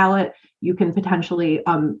you your ballot. You can potentially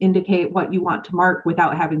indicate what you want to mark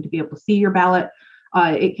without having to be able to see your ballot.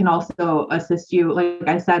 It can also assist you, like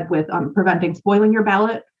I said, with preventing spoiling your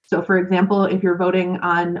ballot. So for example, if you're voting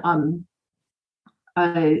on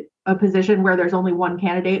a position where there's only one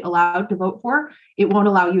candidate allowed to vote for, it won't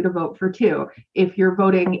allow you to vote for 2. If you're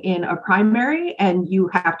voting in a primary and you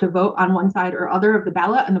have to vote on one side or other of the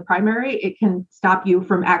ballot in the primary, it can stop you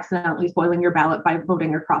from accidentally spoiling your ballot by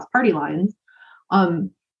voting across party lines.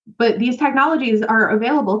 But these technologies are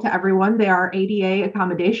available to everyone. They are ADA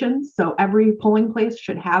accommodations. So every polling place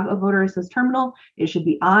should have a voter assist terminal. It should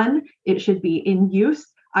be on. It should be in use.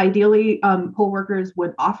 Ideally, poll workers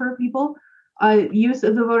would offer people use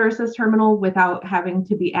of the voter assist terminal without having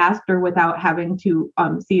to be asked or without having to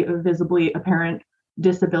see a visibly apparent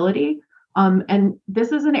disability. And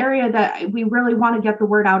this is an area that we really want to get the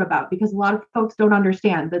word out about, because a lot of folks don't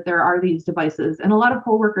understand that there are these devices, and a lot of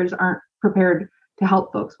poll workers aren't prepared to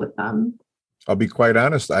help folks with them. I'll be quite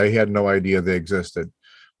honest, I had no idea they existed.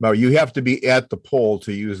 Now, you have to be at the poll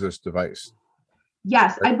to use this device.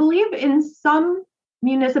 Yes, I believe in some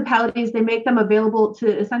municipalities, they make them available to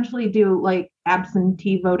essentially do like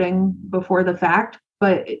absentee voting before the fact.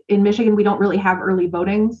 But in Michigan, we don't really have early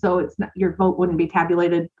voting, so it's not, your vote wouldn't be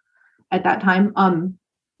tabulated at that time.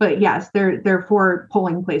 But yes, they're for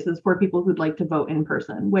polling places for people who'd like to vote in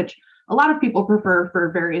person, which a lot of people prefer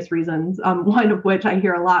for various reasons. One of which I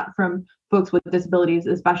hear a lot from folks with disabilities,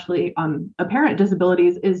 especially apparent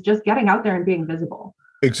disabilities, is just getting out there and being visible.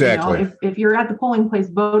 Exactly. You know, if you're at the polling place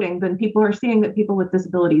voting, then people are seeing that people with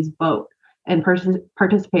disabilities vote and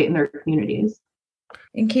participate in their communities.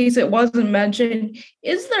 In case it wasn't mentioned,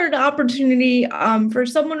 is there an opportunity for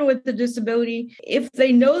someone with a disability, if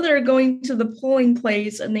they know they're going to the polling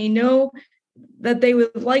place and they know that they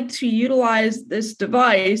would like to utilize this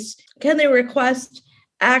device, can they request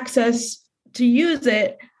access to use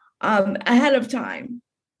it ahead of time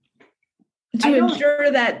to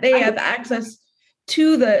ensure that they have access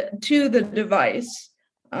to the device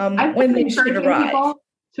when they should arrive? People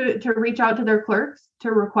to reach out to their clerks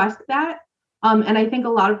to request that. And I think a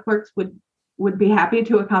lot of clerks would be happy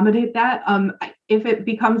to accommodate that. If it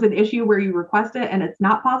becomes an issue where you request it and it's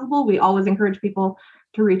not possible, we always encourage people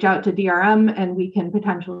to reach out to DRM, and we can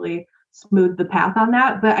potentially smooth the path on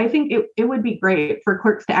that. But I think it would be great for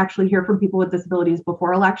clerks to actually hear from people with disabilities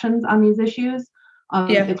before elections on these issues.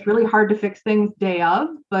 It's really hard to fix things day of,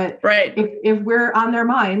 but if we're on their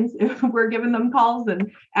minds, if we're giving them calls and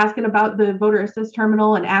asking about the voter assist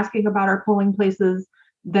terminal and asking about our polling places,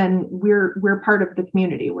 then we're part of the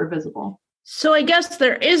community. We're visible. So I guess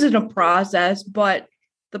there isn't a process, but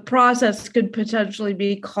the process could potentially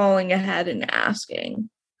be calling ahead and asking.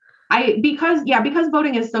 Because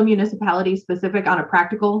voting is so municipality specific on a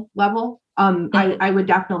practical level, I would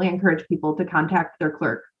definitely encourage people to contact their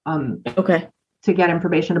clerk. To get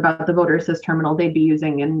information about the voter assist terminal they'd be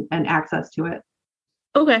using and access to it.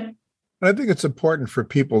 Okay. I think it's important for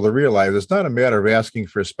people to realize it's not a matter of asking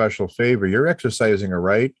for a special favor. You're exercising a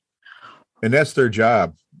right, and that's their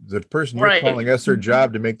job. The person you're calling, that's their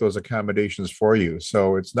job to make those accommodations for you.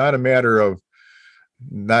 So it's not a matter of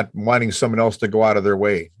not wanting someone else to go out of their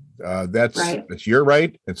way. It's your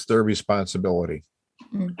right. It's their responsibility.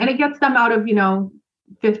 And it gets them out of,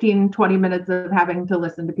 15, 20 minutes of having to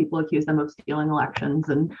listen to people accuse them of stealing elections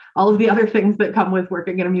and all of the other things that come with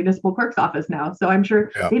working in a municipal clerk's office now. So I'm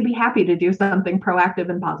sure they'd be happy to do something proactive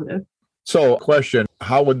and positive. So question,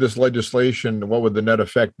 how would this legislation, what would the net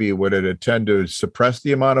effect be? Would it tend to suppress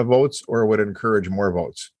the amount of votes or would it encourage more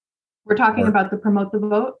votes? We're talking about the Promote the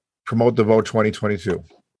Vote? Promote the Vote 2022.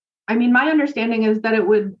 I mean, my understanding is that it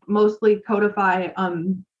would mostly codify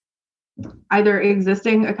either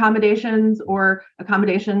existing accommodations or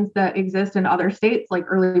accommodations that exist in other states, like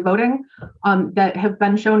early voting, that have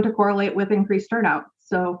been shown to correlate with increased turnout.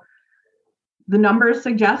 So the numbers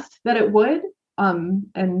suggest that it would.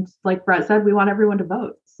 And like Brett said, we want everyone to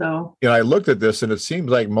vote. So I looked at this and it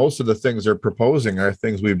seems like most of the things they're proposing are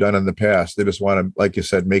things we've done in the past. They just want to, like you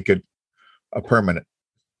said, make it a permanent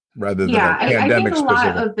rather than a pandemic I think a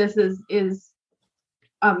lot of this is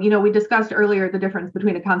we discussed earlier the difference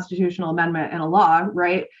between a constitutional amendment and a law,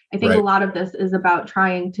 right? I think a lot of this is about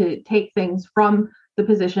trying to take things from the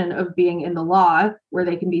position of being in the law, where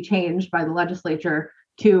they can be changed by the legislature,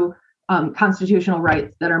 to constitutional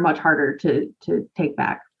rights that are much harder to take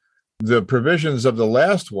back. The provisions of the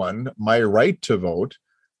last one, my right to vote,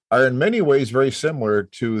 are in many ways very similar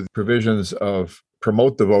to the provisions of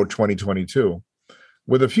Promote the Vote 2022.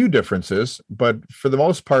 With a few differences, but for the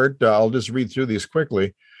most part, I'll just read through these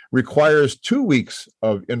quickly. Requires 2 weeks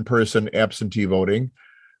of in-person absentee voting,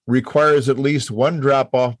 requires at least one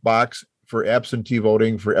drop-off box for absentee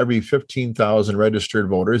voting for every 15,000 registered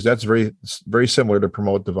voters. That's very, very similar to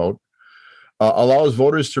Promote the Vote. Allows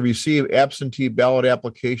voters to receive absentee ballot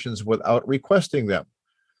applications without requesting them.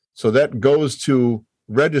 So that goes to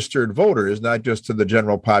registered voters, not just to the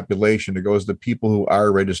general population. It goes to people who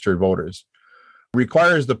are registered voters.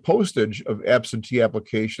 Requires the postage of absentee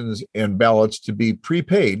applications and ballots to be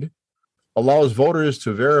prepaid, allows voters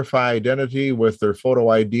to verify identity with their photo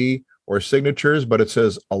ID or signatures, but it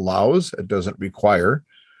says allows, it doesn't require,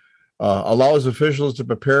 allows officials to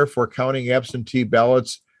prepare for counting absentee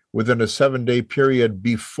ballots within a 7-day period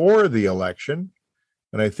before the election.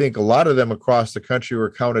 And I think a lot of them across the country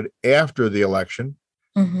were counted after the election,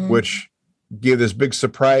 which gave this big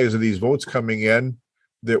surprise of these votes coming in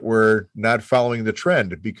that were not following the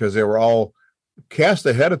trend because they were all cast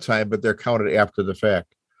ahead of time, but they're counted after the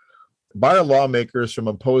fact. Bar lawmakers from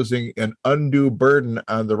imposing an undue burden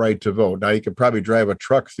on the right to vote. Now, you could probably drive a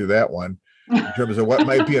truck through that one in terms of what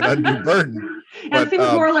might be an undue burden. It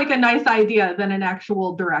seems more like a nice idea than an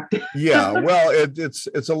actual directive. Yeah, well,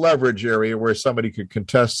 it's a leverage area where somebody could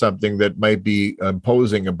contest something that might be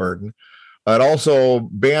imposing a burden. It also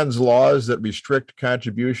bans laws that restrict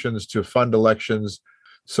contributions to fund elections.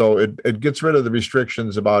 So it gets rid of the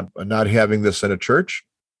restrictions about not having this in a church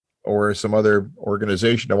or some other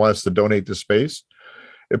organization that wants to donate the space.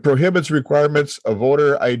 It prohibits requirements of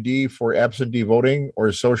voter ID for absentee voting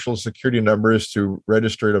or social security numbers to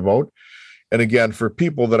register to vote. And again, for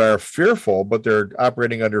people that are fearful, but they're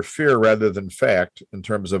operating under fear rather than fact in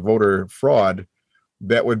terms of voter fraud,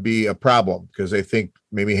 that would be a problem because they think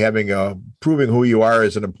maybe proving who you are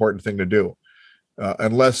is an important thing to do.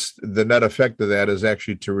 Unless the net effect of that is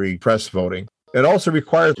actually to repress voting. It also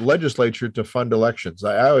requires the legislature to fund elections.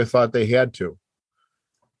 I always thought they had to.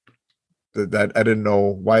 That I didn't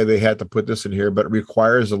know why they had to put this in here, but it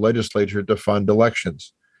requires the legislature to fund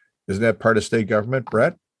elections. Isn't that part of state government,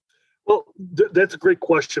 Brett? Well, that's a great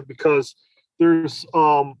question because there's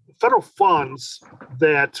federal funds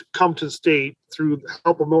that come to the state through the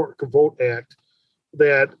Help America Vote Act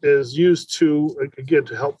that is used to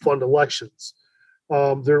help fund elections.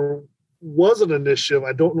 There was an initiative,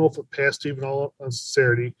 I don't know if it passed even all on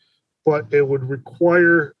sincerity, but it would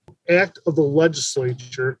require act of the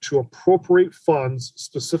legislature to appropriate funds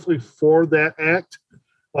specifically for that act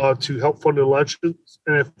to help fund elections.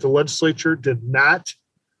 And if the legislature did not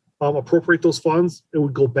appropriate those funds, it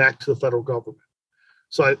would go back to the federal government.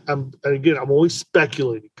 So I'm only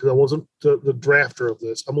speculating because I wasn't the drafter of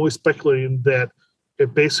this. I'm only speculating that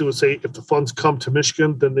it basically would say if the funds come to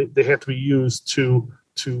Michigan, then they have to be used to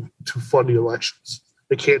fund the elections.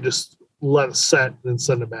 They can't just let it set and then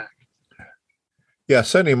send it back. Yeah,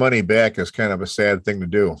 sending money back is kind of a sad thing to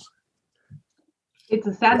do. It's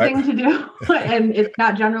a sad thing to do, and it's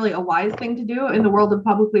not generally a wise thing to do in the world of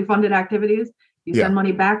publicly funded activities. You send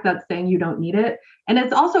money back, that's saying you don't need it. And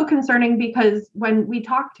it's also concerning because when we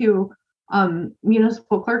talk to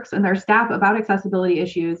municipal clerks and their staff about accessibility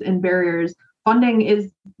issues and barriers, funding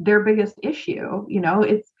is their biggest issue. You know,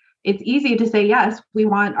 it's easy to say, yes, we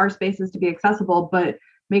want our spaces to be accessible, but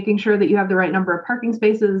making sure that you have the right number of parking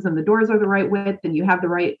spaces and the doors are the right width and you have the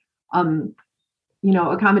right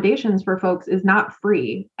accommodations for folks is not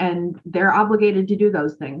free, and they're obligated to do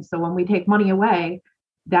those things. So when we take money away,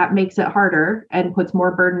 that makes it harder and puts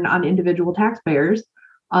more burden on individual taxpayers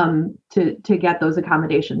to get those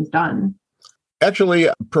accommodations done. Actually,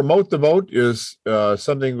 Promote the Vote is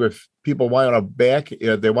something if people want to back,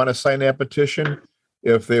 they want to sign that petition.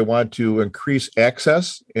 If they want to increase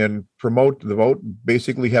access and promote the vote,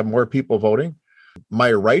 basically have more people voting.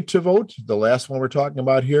 My Right to Vote, the last one we're talking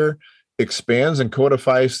about here, expands and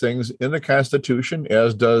codifies things in the Constitution,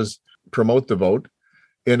 as does Promote the Vote.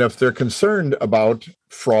 And if they're concerned about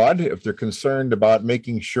fraud, if they're concerned about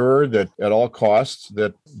making sure that at all costs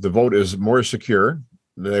that the vote is more secure,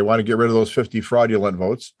 they want to get rid of those 50 fraudulent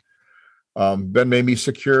votes, then maybe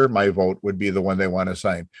Secure My Vote would be the one they want to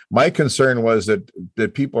sign. My concern was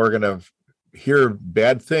that people are going to hear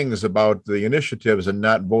bad things about the initiatives and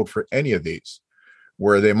not vote for any of these,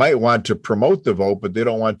 where they might want to promote the vote, but they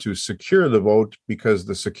don't want to secure the vote because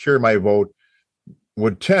the Secure My Vote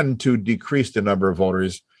would tend to decrease the number of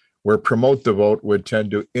voters, where Promote the Vote would tend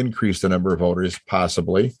to increase the number of voters,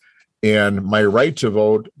 possibly. And My Right to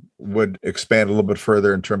Vote would expand a little bit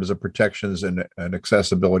further in terms of protections and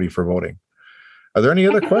accessibility for voting. Are there any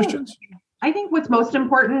other questions? I think what's most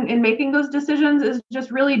important in making those decisions is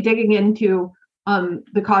just really digging into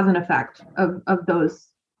the cause and effect of those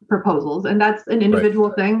proposals. And that's an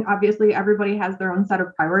individual thing. Obviously, everybody has their own set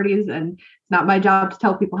of priorities, and it's not my job to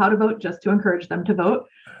tell people how to vote, just to encourage them to vote.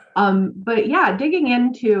 But yeah, digging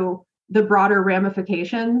into the broader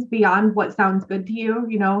ramifications beyond what sounds good to you.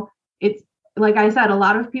 You know, it's like I said, a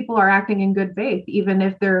lot of people are acting in good faith, even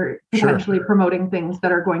if they're potentially promoting things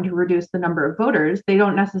that are going to reduce the number of voters. They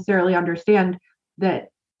don't necessarily understand that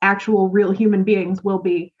actual real human beings will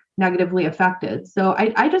be negatively affected. So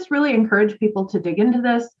I just really encourage people to dig into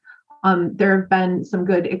this. There have been some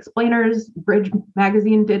good explainers. Bridge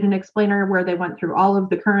Magazine did an explainer where they went through all of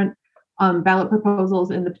the current ballot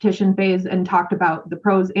proposals in the petition phase and talked about the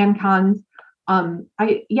pros and cons.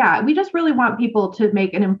 We just really want people to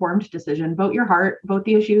make an informed decision. Vote your heart, vote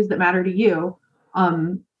the issues that matter to you,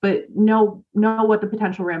 but know what the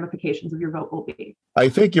potential ramifications of your vote will be. I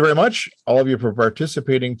thank you very much, all of you, for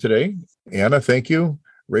participating today. Anna, thank you.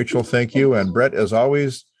 Rachel, thank you. And Brett, as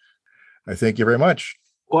always, I thank you very much.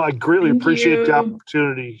 Well, I greatly appreciate the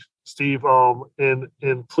opportunity, Steve.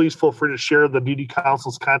 And please feel free to share the Needy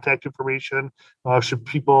Council's contact information should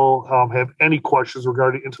people have any questions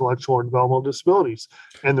regarding intellectual or developmental disabilities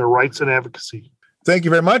and their rights and advocacy. Thank you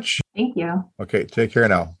very much. Thank you. Okay, take care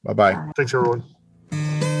now. Bye-bye. Thanks, everyone.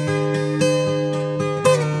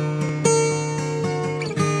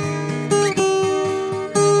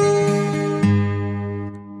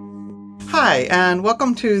 Hi, and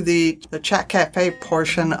welcome to the Chat Cafe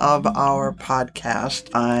portion of our podcast.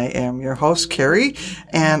 I am your host, Carrie,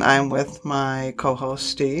 and I'm with my co-host,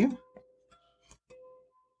 Steve.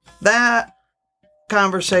 That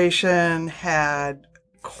conversation had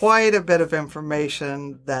quite a bit of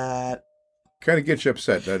information that kind of gets you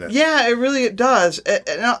upset, doesn't it? Yeah, it does.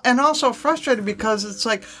 And also frustrated because it's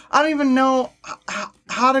like, I don't even know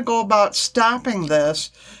how to go about stopping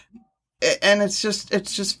this. And it's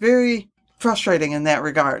just very frustrating in that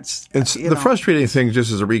regards. The frustrating thing,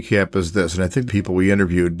 just as a recap, is this, and I think the people we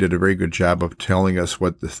interviewed did a very good job of telling us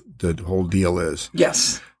what the whole deal is.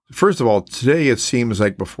 Yes. First of all, today it seems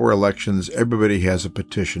like before elections, everybody has a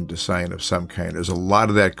petition to sign of some kind. There's a lot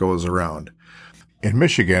of that goes around. In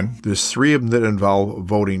Michigan, there's 3 of them that involve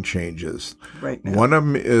voting changes. Right now. One of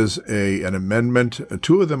them is an amendment.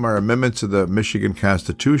 2 of them are amendments to the Michigan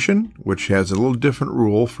Constitution, which has a little different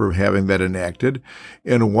rule for having that enacted.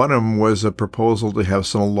 And one of them was a proposal to have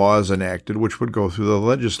some laws enacted, which would go through the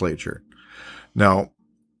legislature. Now,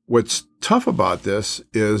 what's tough about this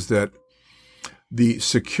is that the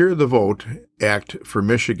Secure the Vote Act for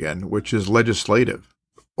Michigan, which is legislative,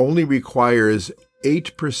 only requires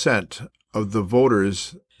 8% of the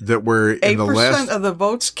voters that were in the 8% last of the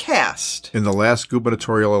votes cast in the last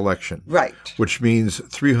gubernatorial election. Right. Which means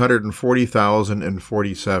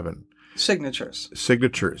 340,047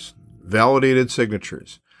 signatures, validated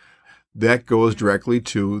signatures. That goes directly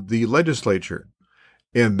to the legislature.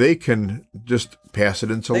 And they can just pass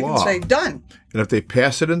it into law. They can say done. And if they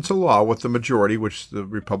pass it into law with the majority, which the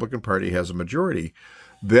Republican Party has a majority,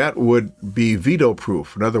 that would be veto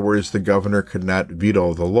proof. In other words, the governor could not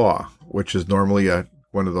veto the law, which is normally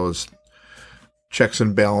one of those checks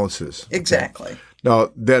and balances. Exactly. Now,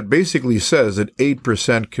 that basically says that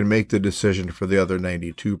 8% can make the decision for the other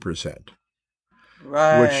 92%.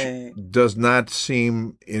 Right. Which does not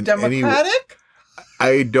seem in any way. Democratic?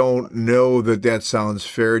 I don't know that sounds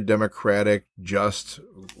fair, democratic, just,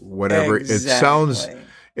 whatever. Exactly. It sounds,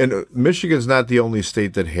 and Michigan's not the only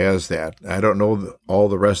state that has that. I don't know all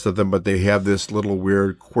the rest of them, but they have this little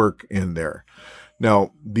weird quirk in there.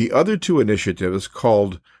 Now, the other two initiatives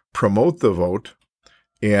called Promote the Vote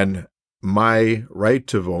and My Right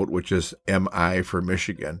to Vote, which is MI for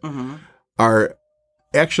Michigan, are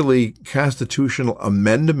actually constitutional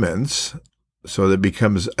amendments. So that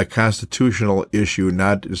becomes a constitutional issue,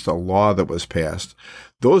 not just a law that was passed.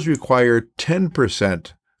 Those require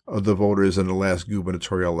 10% of the voters in the last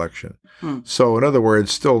gubernatorial election. So in other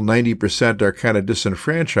words, still 90% are kind of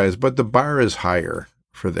disenfranchised, but the bar is higher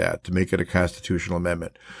for that to make it a constitutional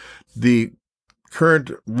amendment. The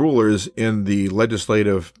current rulers in the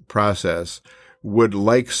legislative process would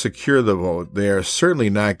like Secure the Vote. They are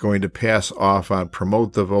certainly not going to pass off on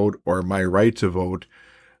Promote the Vote or My Right to Vote.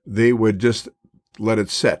 They would just let it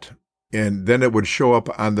sit, and then it would show up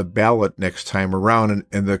on the ballot next time around,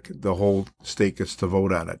 and the whole state gets to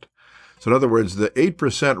vote on it. So in other words, the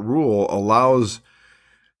 8% rule allows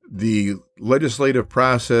the legislative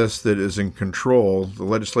process that is in control, the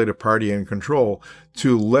legislative party in control,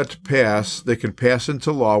 to let pass, they can pass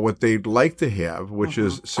into law what they'd like to have, which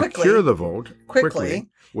is secure the vote quickly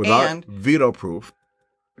without veto proof.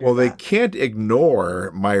 Well, they can't ignore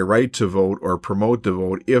My Right to Vote or Promote the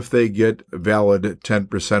Vote if they get valid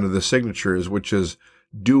 10% of the signatures, which is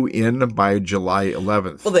due in by July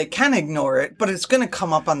 11th. Well, they can ignore it, but it's going to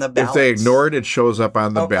come up on the ballot. If they ignore it, it shows up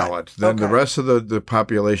on the ballot. Then the rest of the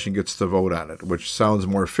population gets to vote on it, which sounds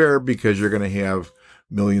more fair because you're going to have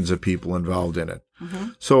millions of people involved in it.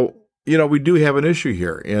 So, we do have an issue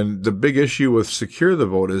here. And the big issue with Secure the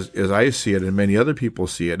Vote is, as I see it and many other people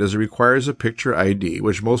see it, is it requires a picture ID,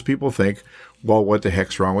 which most people think, well, what the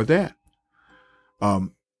heck's wrong with that?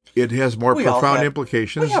 It has more profound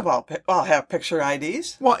implications. We all have picture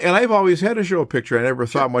IDs. Well, and I've always had to show a picture. I never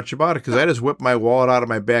thought much about it because I just whip my wallet out of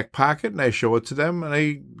my back pocket and I show it to them and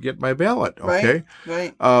I get my ballot. Okay.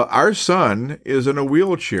 Right. Our son is in a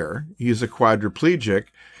wheelchair. He's a quadriplegic.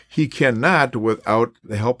 He cannot, without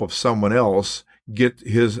the help of someone else, get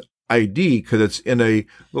his ID because it's in a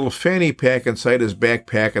little fanny pack inside his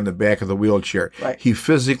backpack in the back of the wheelchair. Right. He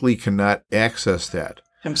physically cannot access that.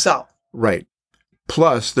 Himself. Right.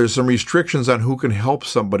 Plus, there's some restrictions on who can help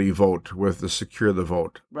somebody vote with the Secure the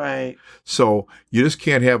Vote. Right. So you just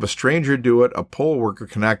can't have a stranger do it. A poll worker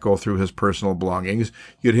cannot go through his personal belongings.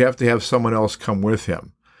 You'd have to have someone else come with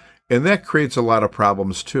him. And that creates a lot of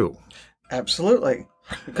problems, too. Absolutely.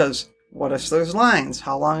 Because what if there's lines?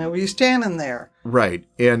 How long are we standing there? Right.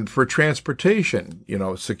 And for transportation,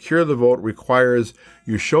 Secure the Vote requires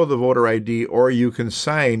you show the voter ID or you can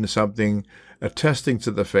sign something attesting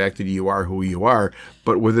to the fact that you are who you are.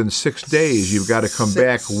 But within 6 days, you've got to come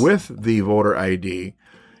back with the voter ID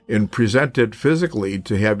and present it physically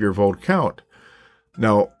to have your vote count.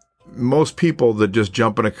 Now, most people that just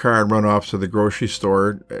jump in a car and run off to the grocery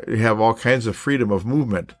store have all kinds of freedom of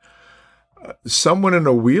movement. Someone in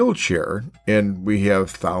a wheelchair, and we have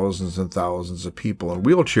thousands and thousands of people in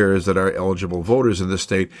wheelchairs that are eligible voters in this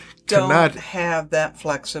state, cannot have that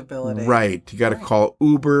flexibility. Right. You got to call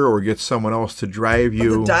Uber or get someone else to drive you.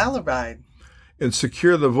 But the dial-a-ride. And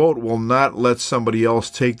Secure the Vote will not let somebody else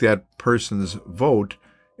take that person's vote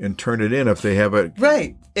and turn it in if they have a...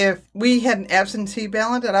 Right. If we had an absentee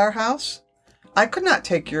ballot at our house, I could not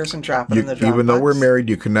take yours and drop it in the drop Even though box. we're married,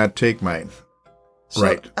 you cannot take mine. So,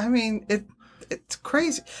 right. I mean, it's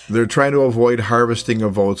crazy. They're trying to avoid harvesting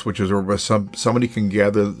of votes, which is where somebody can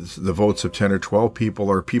gather the votes of 10 or 12 people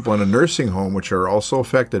or people in a nursing home, which are also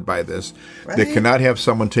affected by this. Right. They cannot have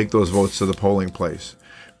someone take those votes to the polling place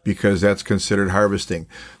because that's considered harvesting.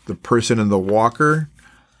 The person in the walker,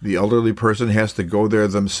 the elderly person, has to go there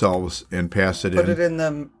themselves and pass it in. Put it in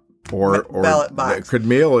the ballot box. They could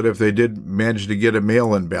mail it if they did manage to get a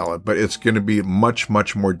mail-in ballot, but it's going to be much,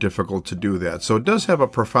 much more difficult to do that. So it does have a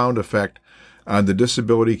profound effect on the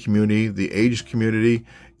disability community, the aged community,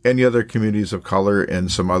 any other communities of color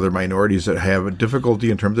and some other minorities that have a difficulty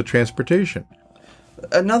in terms of transportation.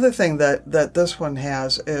 Another thing that this one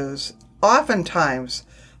has is oftentimes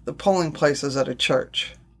the polling place is at a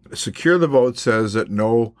church. Secure the Vote says that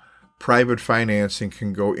no private financing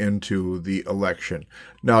can go into the election.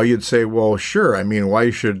 Now, you'd say, well, sure. I mean, why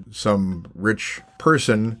should some rich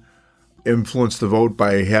person influence the vote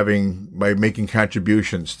by making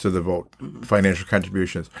contributions to the vote, financial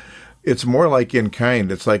contributions? It's more like in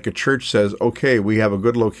kind. It's like a church says, okay, we have a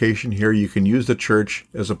good location here. You can use the church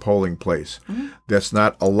as a polling place. Mm-hmm. That's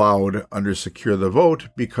not allowed under Secure the Vote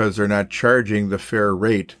because they're not charging the fair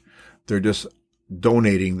rate. They're just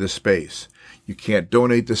donating the space. You can't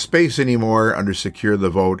donate the space anymore under Secure the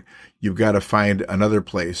Vote. You've got to find another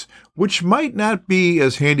place, which might not be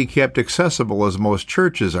as handicapped accessible as most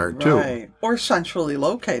churches are, too. Right. Or centrally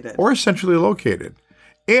located.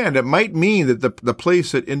 And it might mean that the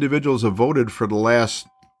place that individuals have voted for the last,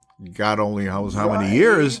 God only knows how many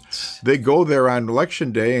years, they go there on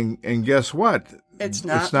election day, and guess what? It's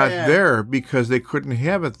not there because they couldn't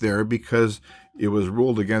have it there because it was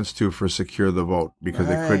ruled against for Secure the Vote because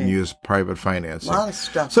they couldn't use private financing. A lot of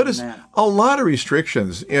stuff. So there's a lot of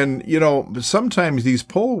restrictions. And, sometimes these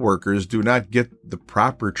poll workers do not get the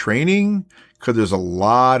proper training because there's a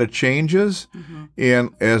lot of changes. Mm-hmm.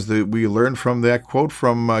 And as we learned from that quote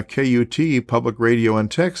from KUT, Public Radio in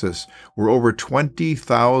Texas, where over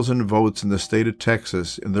 20,000 votes in the state of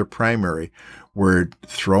Texas in their primary were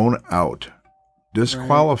thrown out,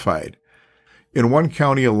 disqualified. Right. In one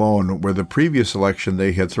county alone, where the previous election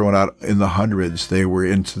they had thrown out in the hundreds, they were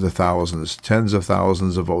into the thousands, tens of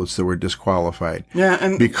thousands of votes that were disqualified. Yeah,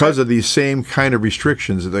 and because of these same kind of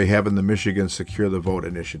restrictions that they have in the Michigan Secure the Vote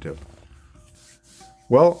initiative.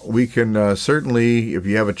 Well, we can certainly, if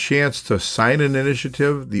you have a chance to sign an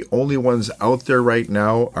initiative, the only ones out there right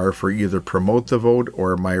now are for either Promote the Vote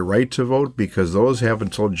or My Right to Vote, because those have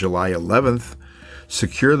until July 11th.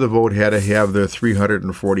 Secure the Vote had to have their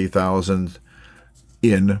 340,000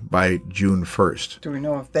 in by June 1st. Do we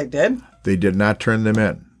know if they did? They did not turn them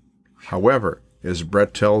in. However, as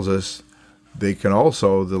Brett tells us, they can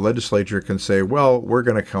also, the legislature can say, well, we're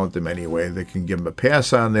going to count them anyway. They can give them a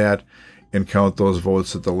pass on that and count those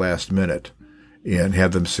votes at the last minute and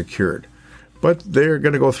have them secured. But they're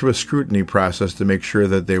going to go through a scrutiny process to make sure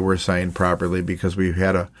that they were signed properly, because we've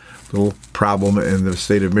had a little problem in the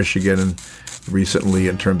state of Michigan recently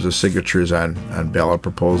in terms of signatures on ballot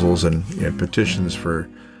proposals and petitions for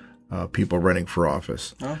people running for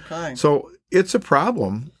office. Okay. So it's a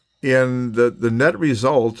problem. And the net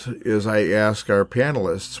result, as I asked our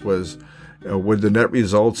panelists, was would the net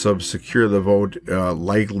results of Secure the Vote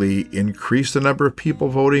likely increase the number of people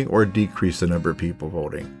voting or decrease the number of people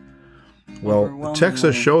voting? Well,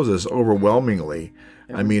 Texas shows us overwhelmingly.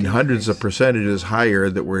 I mean, hundreds of percentages higher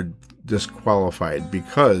that were disqualified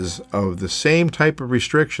because of the same type of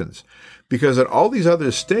restrictions. Because in all these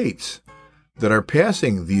other states that are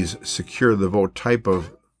passing these Secure the Vote type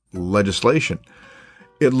of legislation,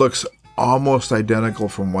 it looks almost identical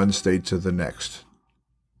from one state to the next.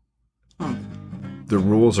 The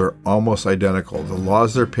rules are almost identical. The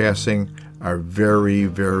laws they're passing are very,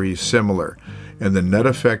 very similar. And the net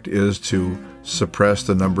effect is to suppress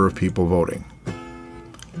the number of people voting.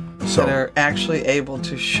 That are actually able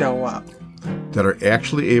to show up.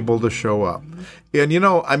 And,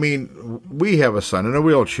 we have a son in a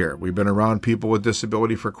wheelchair. We've been around people with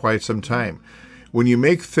disability for quite some time. When you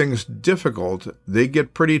make things difficult, they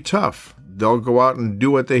get pretty tough. They'll go out and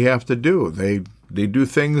do what they have to do. They do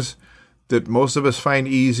things that most of us find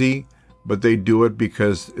easy, but they do it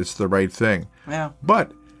because it's the right thing. Yeah.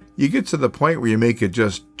 But you get to the point where you make it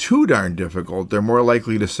just too darn difficult, they're more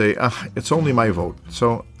likely to say, it's only my vote,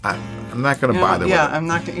 so I'm not going to bother with it. Yeah, I'm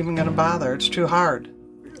not even going to bother. It's too hard.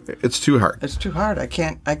 It's too hard. I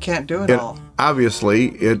can't do it all.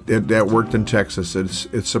 Obviously, that worked in Texas.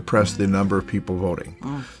 It suppressed the number of people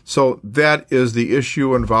voting. So that is the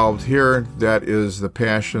issue involved here. That is the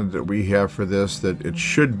passion that we have for this, that it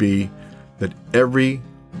should be that every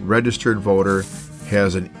registered voter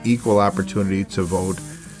has an equal opportunity to vote,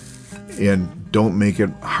 and don't make it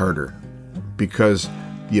harder, because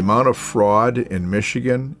the amount of fraud in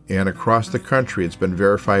Michigan and across the country, it's been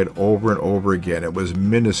verified over and over again. It was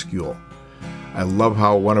minuscule. I love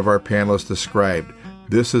how one of our panelists described,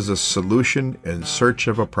 this is a solution in search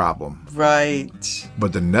of a problem. Right.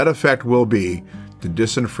 But the net effect will be to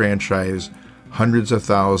disenfranchise hundreds of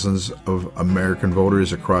thousands of American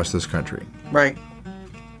voters across this country. Right.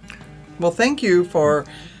 Well, thank you for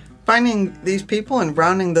finding these people and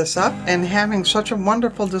rounding this up and having such a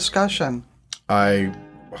wonderful discussion. I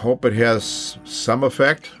hope it has some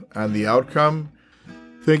effect on the outcome.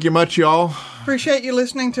 Thank you much, y'all. Appreciate you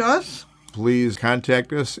listening to us. Please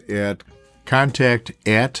contact us at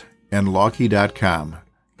contact@nlawkey.com.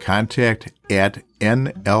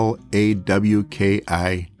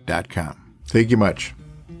 contact@nlawki.com. Thank you much.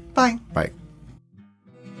 Bye. Bye.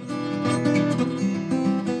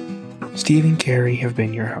 Steve and Carrie have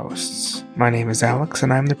been your hosts. My name is Alex,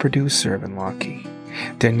 and I'm the producer of Nlawkey.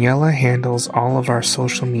 Daniela handles all of our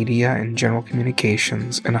social media and general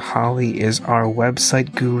communications, and Holly is our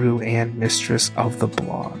website guru and mistress of the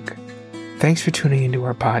blog. Thanks for tuning into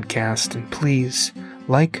our podcast, and please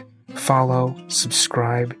like, follow,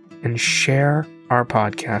 subscribe, and share our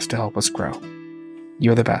podcast to help us grow.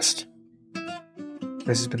 You're the best.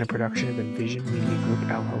 This has been a production of Envision Media Group,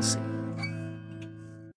 LLC.